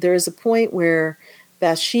 there is a point where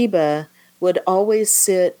Bathsheba would always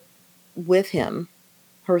sit with him.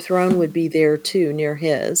 Her throne would be there too, near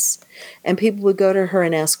his, and people would go to her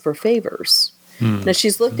and ask for favors. Now,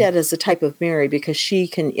 she's looked at as a type of Mary because she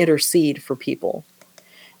can intercede for people.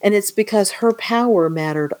 And it's because her power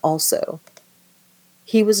mattered also.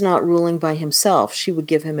 He was not ruling by himself. She would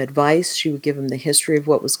give him advice. She would give him the history of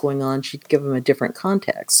what was going on. She'd give him a different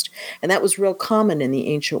context. And that was real common in the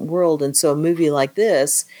ancient world. And so a movie like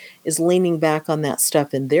this is leaning back on that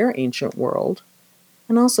stuff in their ancient world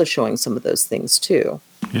and also showing some of those things too.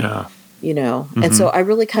 Yeah. And so I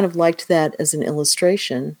really kind of liked that as an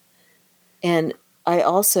illustration. And I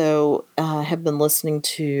also have been listening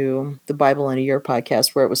to the Bible in a Year podcast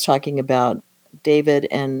where it was talking about David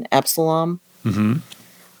and Absalom. Mm-hmm.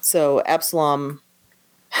 So Absalom,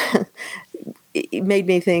 it made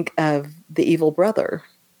me think of the evil brother.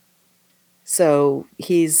 So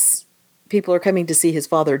people are coming to see his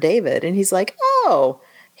father David, and he's like, oh,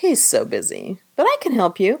 he's so busy, but I can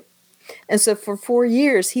help you. And so for 4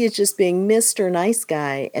 years, he is just being Mr. Nice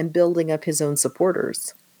Guy and building up his own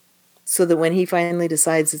supporters. So that when he finally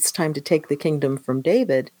decides it's time to take the kingdom from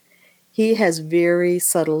David, he has very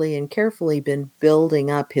subtly and carefully been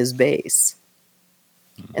building up his base.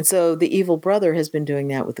 And so the evil brother has been doing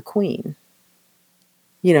that with the queen.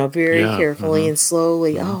 Very carefully and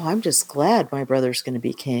slowly. Oh, I'm just glad my brother's going to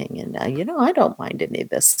be king. And, I don't mind any of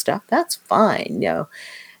this stuff. That's fine,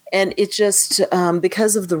 And it just,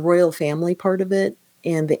 because of the royal family part of it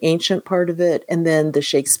and the ancient part of it, and then the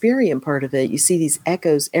Shakespearean part of it, you see these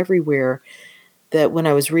echoes everywhere that when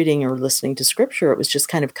I was reading or listening to scripture, it was just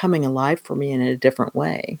kind of coming alive for me in a different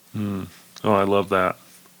way. Mm. Oh, I love that.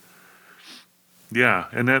 Yeah,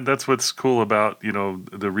 and that's what's cool about,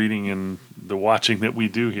 the reading and the watching that we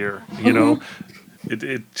do here.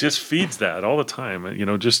 It just feeds that all the time.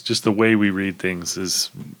 Just the way we read things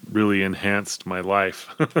has really enhanced my life.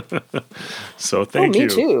 So thank you. Me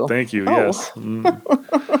too. Thank you. Oh. Yes.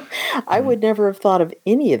 Mm. I would never have thought of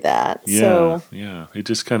any of that. Yeah, yeah. It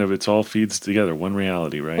just it all feeds together, one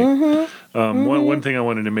reality, right? Mm-hmm. One thing I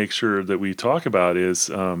wanted to make sure that we talk about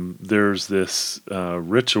is there's this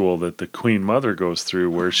ritual that the Queen Mother goes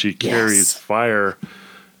through where she carries fire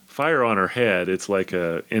on her head. It's like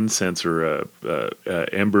a incense or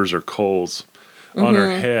embers or coals on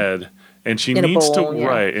her head, and she needs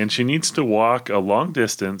she needs to walk a long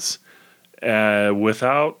distance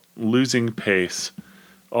without losing pace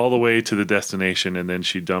all the way to the destination, and then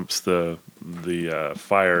she dumps the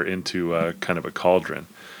fire into kind of a cauldron.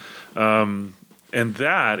 And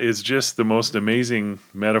that is just the most amazing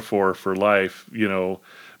metaphor for life,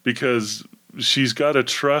 because she's got to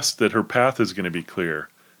trust that her path is going to be clear,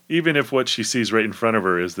 even if what she sees right in front of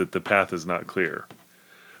her is that the path is not clear.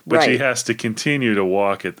 But she has to continue to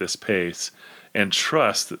walk at this pace and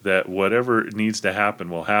trust that whatever needs to happen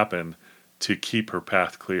will happen to keep her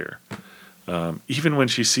path clear. Even when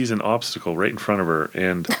she sees an obstacle right in front of her,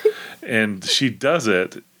 and she does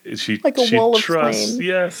it, she wall of trusts, flame.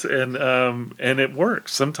 yes, and it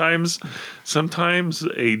works. Sometimes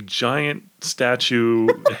a giant statue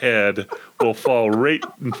head will fall right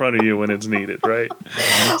in front of you when it's needed, right?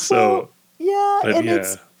 So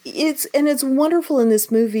it's wonderful in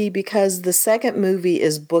this movie because the second movie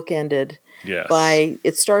is bookended. Yes.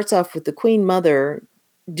 It starts off with the Queen Mother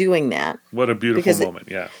doing that. What a beautiful moment,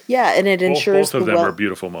 and it ensures both of them are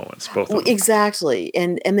beautiful moments. Both of them. Exactly,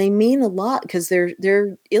 and they mean a lot because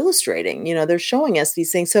they're illustrating. They're showing us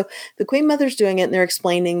these things. So the Queen Mother's doing it, and they're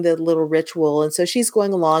explaining the little ritual, and so she's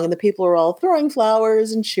going along, and the people are all throwing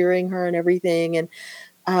flowers and cheering her and everything.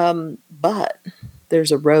 And but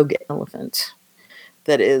there's a rogue elephant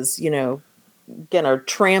that is, gonna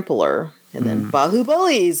trample her. And then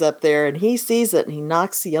Baahubali's up there, and he sees it, and he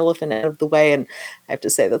knocks the elephant out of the way. And I have to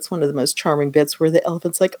say, that's one of the most charming bits where the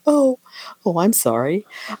elephant's like, oh, I'm sorry.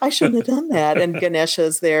 I shouldn't have done that. And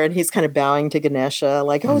Ganesha's there, and he's kind of bowing to Ganesha,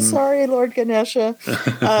 like, oh, sorry, Lord Ganesha.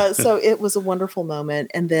 So it was a wonderful moment.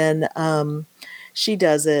 And then she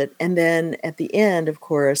does it. And then at the end, of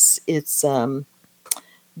course, it's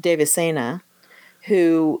Devasena,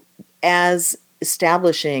 who, as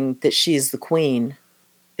establishing that she's the queen,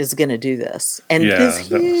 is going to do this. And this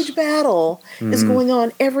huge battle is going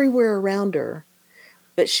on everywhere around her.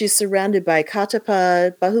 But she's surrounded by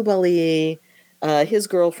Katapa, Baahubali, his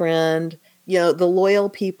girlfriend, the loyal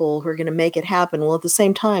people who are going to make it happen. Well, at the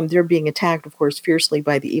same time, they're being attacked, of course, fiercely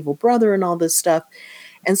by the evil brother and all this stuff.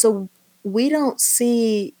 And so we don't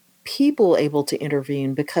see people able to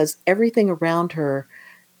intervene because everything around her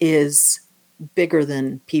is bigger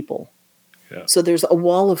than people. Yeah. So there's a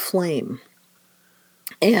wall of flame.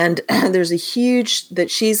 And there's a huge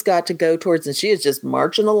that she's got to go towards, and she is just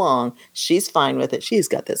marching along. She's fine with it. She's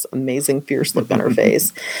got this amazing, fierce look on her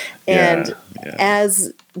face. And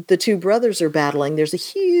as the two brothers are battling, there's a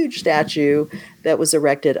huge statue that was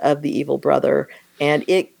erected of the evil brother, and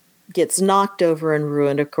it gets knocked over and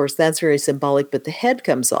ruined. Of course, that's very symbolic, but the head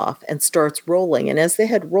comes off and starts rolling. And as the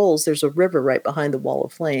head rolls, there's a river right behind the wall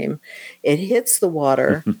of flame. It hits the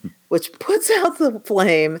water, which puts out the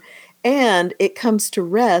flame. And it comes to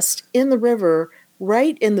rest in the river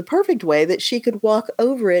right in the perfect way that she could walk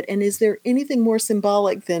over it. And is there anything more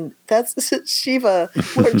symbolic than that's Shiva,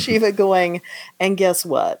 Lord Shiva going, and guess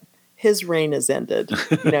what? his reign is ended.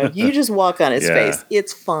 You just walk on his Yeah. face.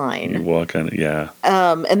 It's You fine. walk on it, yeah.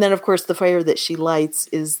 And then, of course, the fire that she lights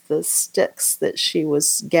is the sticks that she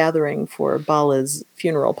was gathering for Bala's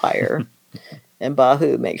funeral pyre. And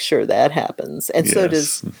Bahu makes sure that happens. And so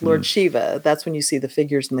does Lord Shiva. That's when you see the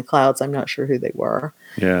figures in the clouds. I'm not sure who they were.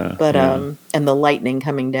 Yeah. But, yeah. and the lightning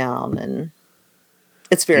coming down. And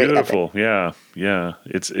it's very beautiful. epic. Yeah. Yeah.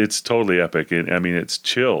 It's totally epic. It's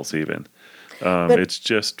chills even. It's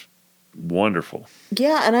just wonderful.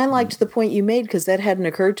 Yeah, and I liked the point you made because that hadn't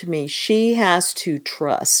occurred to me. She has to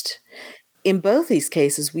trust. In both these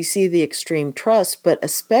cases, we see the extreme trust, but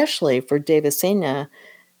especially for Devasena,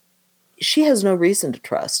 she has no reason to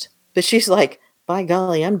trust. But she's like, by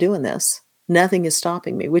golly, I'm doing this. Nothing is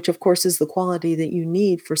stopping me, which of course is the quality that you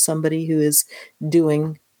need for somebody who is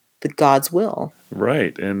doing the God's will.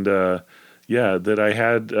 Right. And that I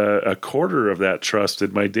had a quarter of that trust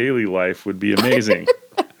in my daily life would be amazing.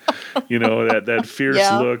 that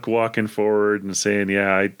fierce look walking forward and saying,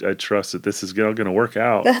 I trust that this is going to work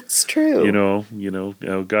out. That's true.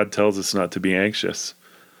 God tells us not to be anxious.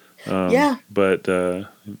 But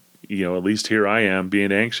at least here I am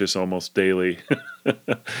being anxious almost daily.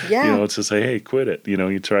 It's to say, hey, quit it.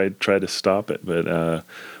 You try to stop it. I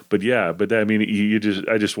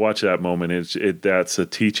just watch that moment. That's a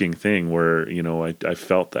teaching thing where, I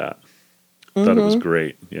felt that. Thought it was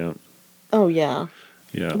great. Yeah. Oh, yeah.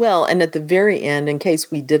 Yeah. Well, and at the very end, in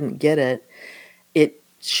case we didn't get it, it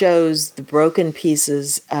shows the broken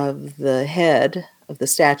pieces of the head of the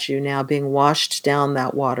statue now being washed down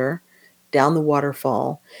that water, down the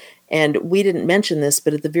waterfall. And we didn't mention this,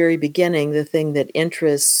 but at the very beginning, the thing that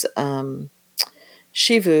interests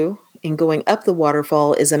Shivu in going up the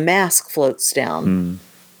waterfall is a mask floats down.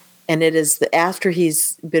 And it is after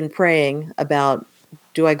he's been praying about,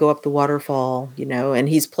 do I go up the waterfall, and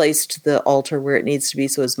he's placed the altar where it needs to be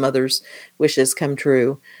so his mother's wishes come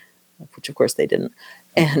true, which of course they didn't,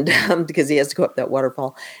 and because he has to go up that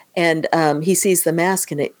waterfall. And he sees the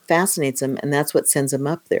mask and it fascinates him, and that's what sends him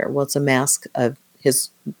up there. Well, it's a mask of his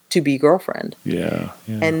to-be girlfriend. Yeah.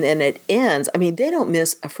 And then it ends. I mean, they don't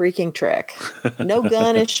miss a freaking trick. No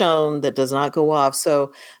gun is shown that does not go off.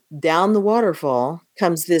 So down the waterfall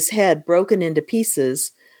comes this head broken into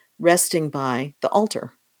pieces, resting by the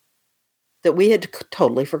altar that we had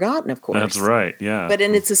totally forgotten, of course. That's right, yeah. But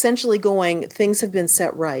it's essentially going, things have been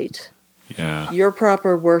set right. Yeah. Your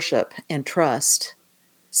proper worship and trust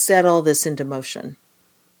set all this into motion.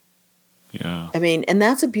 Yeah. I mean, and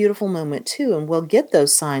that's a beautiful moment too. And we'll get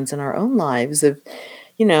those signs in our own lives of,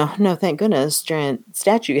 no, thank goodness, giant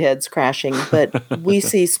statue heads crashing. But we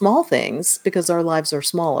see small things because our lives are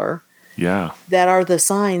smaller. Yeah. That are the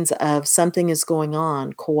signs of something is going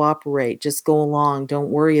on. Cooperate, just go along.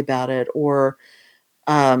 Don't worry about it. Or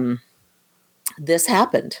this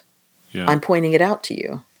happened. Yeah. I'm pointing it out to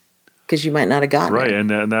you because you might not have gotten right.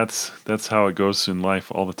 it. And that's how it goes in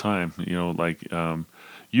life all the time.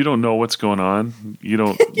 You don't know what's going on. You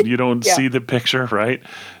don't see the picture, right?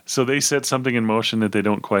 So they set something in motion that they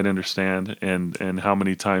don't quite understand. And how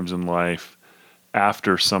many times in life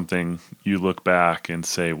after something you look back and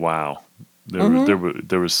say, wow,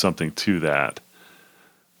 there was something to that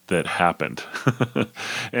happened.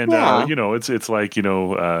 And it's like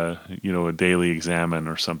a daily examine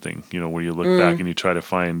or something, where you look back and you try to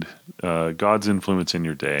find God's influence in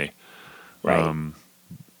your day. Right.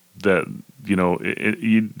 That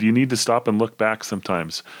you need to stop and look back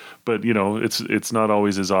sometimes, but it's not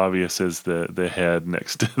always as obvious as the head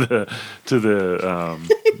next to the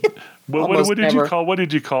what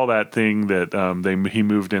did you call that thing that he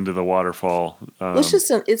moved into the waterfall?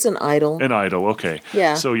 It's an idol. An idol, okay.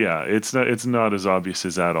 Yeah. So yeah, it's not as obvious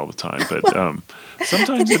as that all the time, but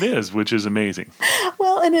sometimes it is, which is amazing.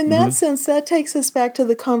 Well, and in that sense, that takes us back to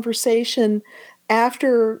the conversation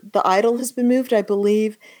after the idol has been moved, I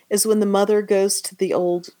believe, is when the mother goes to the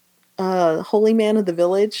old holy man of the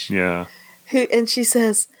village. Yeah. And she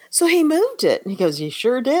says, so he moved it. And he goes, you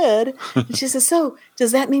sure did. And she says, so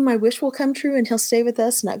does that mean my wish will come true and he'll stay with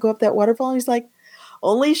us and not go up that waterfall? And he's like,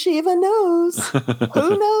 only Shiva knows.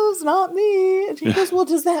 Who knows? Not me. And she goes, well,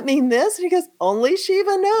 does that mean this? And he goes, only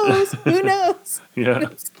Shiva knows. Who knows? Yeah.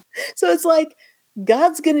 So it's like,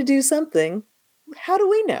 God's going to do something. How do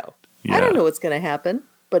we know? Yeah. I don't know what's going to happen,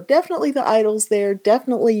 but definitely the idol's there.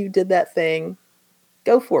 Definitely you did that thing.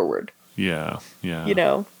 Go forward. Yeah.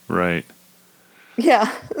 Yeah. Right.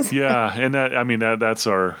 Yeah. Yeah. And that's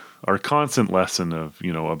our constant lesson of,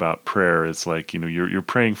 about prayer. It's like, you're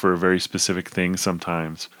praying for a very specific thing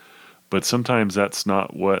sometimes, but sometimes that's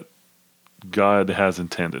not what God has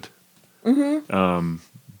intended.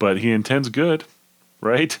 But he intends good.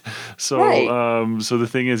 right? So, Right. so the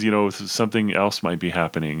thing is, something else might be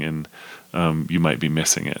happening, and you might be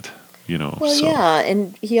missing it. Well, So yeah,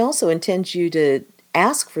 and he also intends you to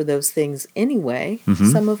ask for those things anyway. hmm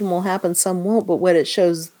Some of them will happen, some won't, but what it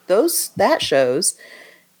shows that shows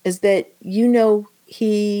is that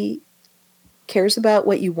he cares about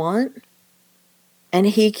what you want, and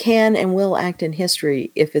he can and will act in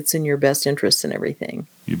history if it's in your best interest and everything.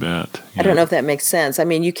 you bet. I don't Yeah, know if that makes sense. I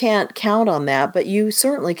mean, you can't count on that, but you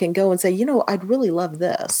certainly can go and say, I'd really love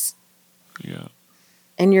this. yeah.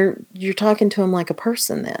 And you're talking to him like a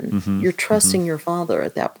person then. hmm You're hmm trusting your father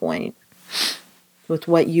at that point with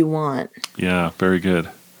what you want. Yeah, very good.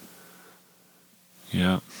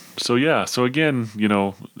 Yeah. So again,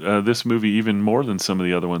 this movie even more than some of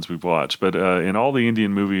the other ones we've watched, but in all the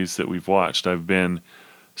Indian movies that we've watched, I've been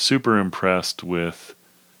super impressed with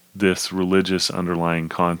this religious underlying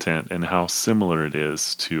content and how similar it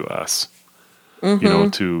is to us,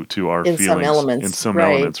 Mhm. to our In some feelings in elements, some right.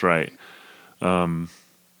 elements, right?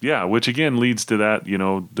 Yeah, which again leads to that,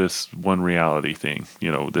 this one reality thing,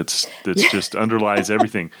 that's Yeah. just underlies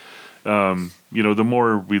everything. The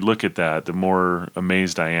more we look at that, the more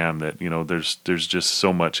amazed I am that, there's just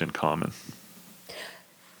so much in common.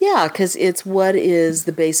 Yeah, because it's what is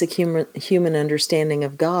the basic human understanding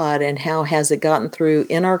of God, and how has it gotten through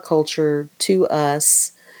in our culture to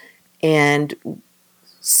us, and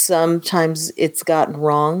sometimes it's gotten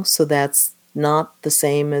wrong, so that's not the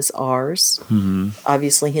same as ours. Mm-hmm.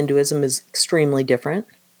 Obviously, Hinduism is extremely different,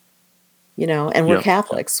 and we're Yep. Yep.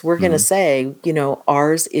 Catholics. We're going to Mm-hmm. say,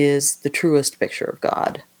 ours is the truest picture of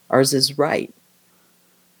God. Ours is right.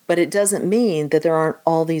 But it doesn't mean that there aren't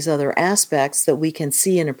all these other aspects that we can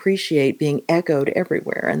see and appreciate being echoed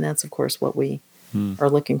everywhere. And that's, of course, what we are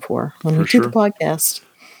looking for when we For do the sure. podcast,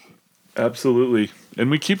 Absolutely.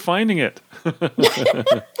 And we keep finding it.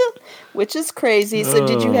 which is crazy. So,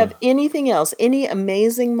 did you Oh, have anything else? Any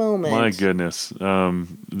amazing my moment? goodness.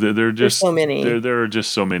 They're There's just so many. there are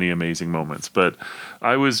just so many amazing moments. But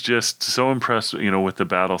I was just so impressed, with the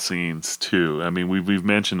battle scenes too. I mean, we've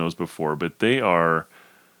mentioned those before, but they are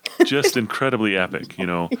just incredibly epic.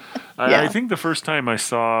 I Yeah. think the first time I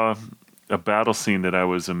saw a battle scene that I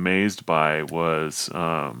was amazed by was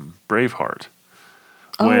Braveheart.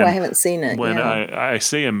 Oh, I When haven't seen it. when Yeah. I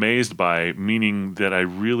say amazed by, meaning that I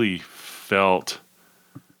really felt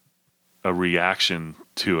a reaction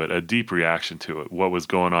to it, a deep reaction to it, what was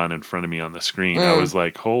going on in front of me on the screen. I Mm, was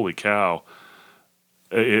like, holy cow.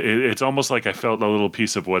 It's almost like I felt a little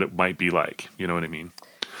piece of what it might be like. You know what I mean?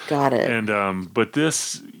 got it. And but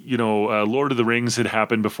this, Lord of the Rings had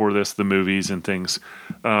happened before this, the movies and things,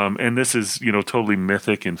 and this is totally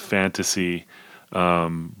mythic and fantasy,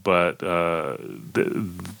 but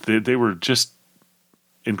they were just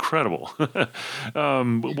incredible.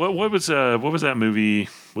 What was that movie?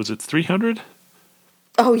 Was it 300?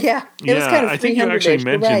 Oh, yeah. It was Yeah, kind of I think you actually 300-ish.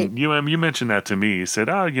 You're right. mentioned you mentioned that to me. You said,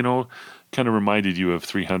 kind of reminded you of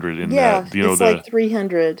 300 in that, Yeah, it's like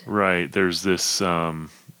 300. right. There's this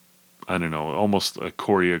I don't know, almost a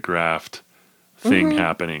choreographed thing Hmm.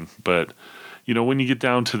 happening. But when you get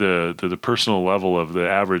down to the personal level of the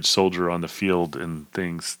average soldier on the field and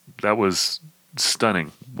things, that was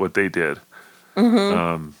stunning what they did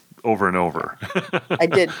Hmm. over and over. I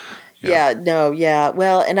did. Yeah. Yeah, no, yeah.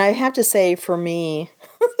 Well, and I have to say, for me,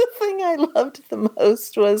 the thing I loved the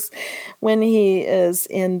most was when he's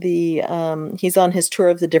on his tour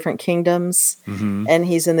of the different kingdoms, hmm and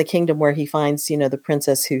he's in the kingdom where he finds, the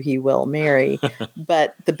princess who he will marry,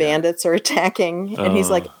 but the Yeah. bandits are attacking, and he's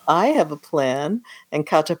like, I have a plan, and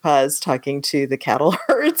Katapa is talking to the cattle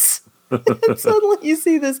herds. And suddenly you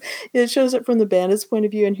see this, it shows it from the bandits' point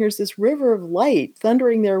of view, and here's this river of light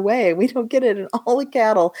thundering their way. We don't get it in all the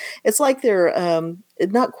cattle. It's like they're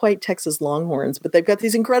not quite Texas Longhorns, but they've got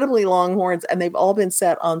these incredibly long horns, and they've all been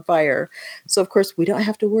set on fire. So of course we don't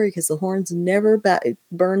have to worry because the horns never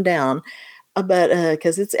burn down. But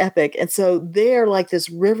because it's epic, and so they're like this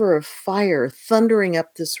river of fire thundering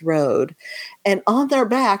up this road, and on their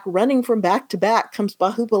back, running from back to back, comes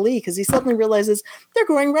Bahubali because he suddenly realizes they're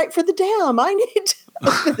going right for the dam. I need to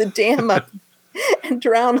open the dam up and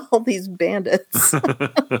drown all these bandits.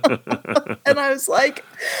 And I was like,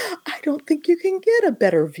 I don't think you can get a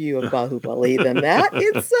better view of Bahubali than that.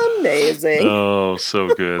 It's amazing. Oh,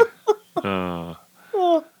 so good. Uh,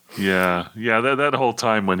 Oh, yeah. That whole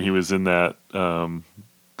time when he was in that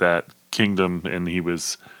kingdom and he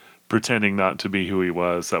was pretending not to be who he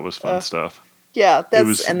was, that was fun uh, stuff. yeah, It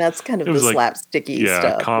was that's kind it of the was like, slapsticky yeah,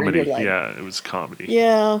 stuff where you're comedy. like, Yeah, it was comedy.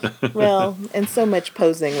 yeah, well, and so much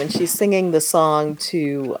posing when she's singing the song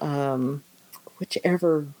to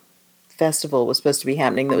whichever festival was supposed to be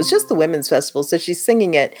happening. That was just the women's festival. So she's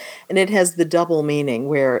singing it, and it has the double meaning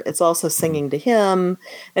where it's also singing to him,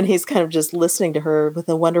 and he's kind of just listening to her with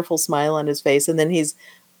a wonderful smile on his face, and then he's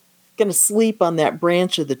going to sleep on that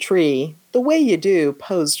branch of the tree the way you do,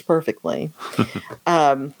 posed perfectly.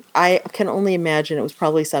 I can only imagine it was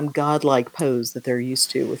probably some godlike pose that they're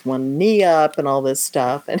used to with one knee up and all this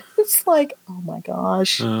stuff. And it's like, oh my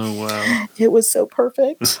gosh. Oh, wow. It was so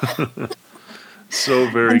perfect. So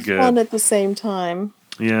very and good. Fun at the same time.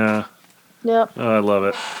 Yeah. Yep. Oh, I love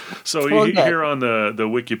it. So Well, here on the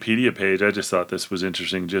Wikipedia page, I just thought this was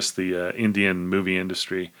interesting, just the Indian movie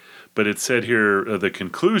industry. But it said here the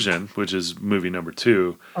conclusion, which is movie number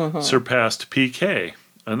 2, surpassed PK,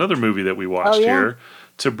 another movie that we watched here,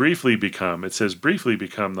 to briefly become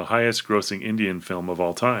the highest grossing Indian film of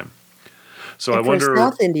all time. So And I wonder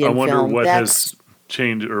film, what has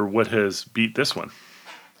changed or what has beat this one.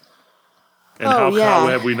 And how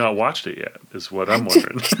have we not watched it yet is what I'm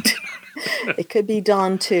wondering. It could be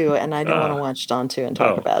Dawn 2, and I don't want to watch Dawn 2 and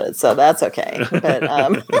talk about it, so that's okay. But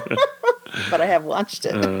but I have watched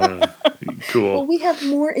it. Cool. Well, we have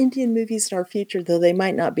more Indian movies in our future, though they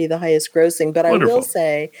might not be the highest grossing. But Wonderful. I will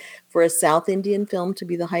say, for a South Indian film to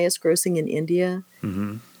be the highest grossing in India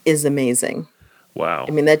is amazing. Wow.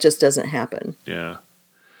 I mean, that just doesn't happen. Yeah.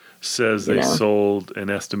 Says they sold an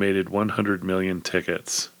estimated 100 million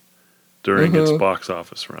tickets during its box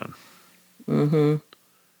office run. Mm-hmm.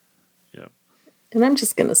 Yep. And I'm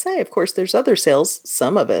just going to say, of course, there's other sales.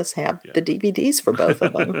 Some of us have the DVDs for both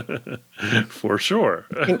of them. For sure.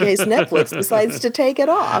 In case Netflix decides to take it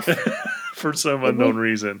off. For some unknown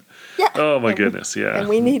reason. Yeah. Oh, my goodness. Yeah. And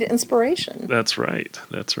we need inspiration. That's right.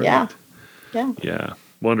 That's right. Yeah. Yeah. Yeah.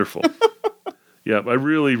 Wonderful. Yeah, I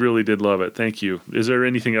really, really did love it. Thank you. Is there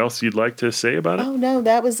anything else you'd like to say about it? Oh, no,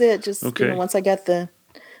 that was it. Just, once I got the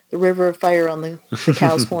river of fire on the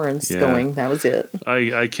cow's horns going, that was it.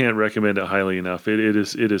 I can't recommend it highly enough. It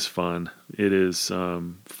is fun. It is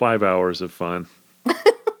 5 hours of fun.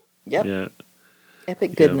 Yep. Yeah.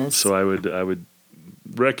 Epic goodness. So I would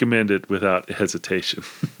recommend it without hesitation.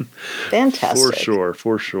 Fantastic.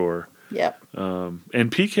 For sure. Yep.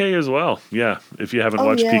 And PK as well. Yeah. If you haven't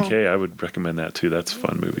watched PK, I would recommend that too. That's a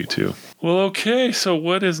fun movie too. Well, okay. So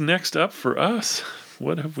what is next up for us?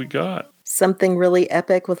 What have we got? Something really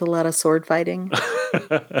epic with a lot of sword fighting.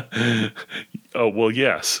 Oh, well,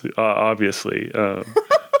 yes, obviously. You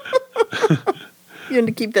want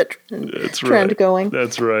to keep that trend going.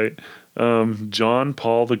 That's right. John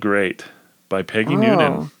Paul the Great by Peggy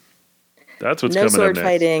Noonan. That's what's coming up next. No sword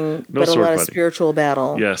fighting, but a lot of spiritual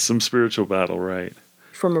battle. Yes, some spiritual battle, right.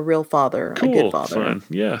 From a real father, cool, a good father. Fun.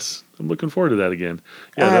 Yes, I'm looking forward to that again.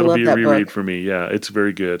 Yeah, that'll be a reread for me. Yeah, it's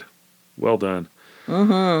very good. Well done.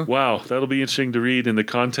 Mm-hmm. Wow, that'll be interesting to read in the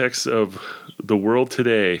context of the world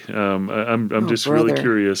today. I'm just really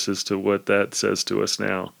curious as to what that says to us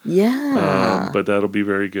now. Yeah. But that'll be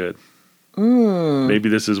very good. Maybe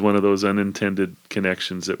this is one of those unintended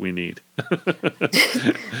connections that we need.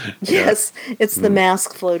 Yes, it's the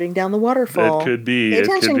mask floating down the waterfall. It could be. Pay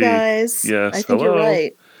attention, guys. Yes. I think you're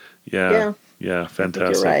right. Yeah. Yeah,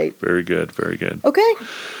 fantastic. You're right. Very good, very good. Okay,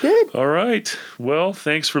 good. All right. Well,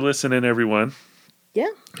 thanks for listening, everyone. Yeah.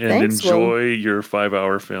 And enjoy your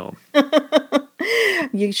 5-hour film.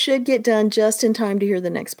 You should get done just in time to hear the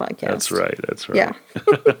next podcast. That's right. That's right.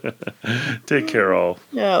 Yeah. Take care, all.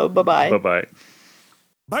 No, bye-bye. Bye-bye.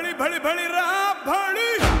 Badi badi badi ra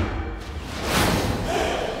badi.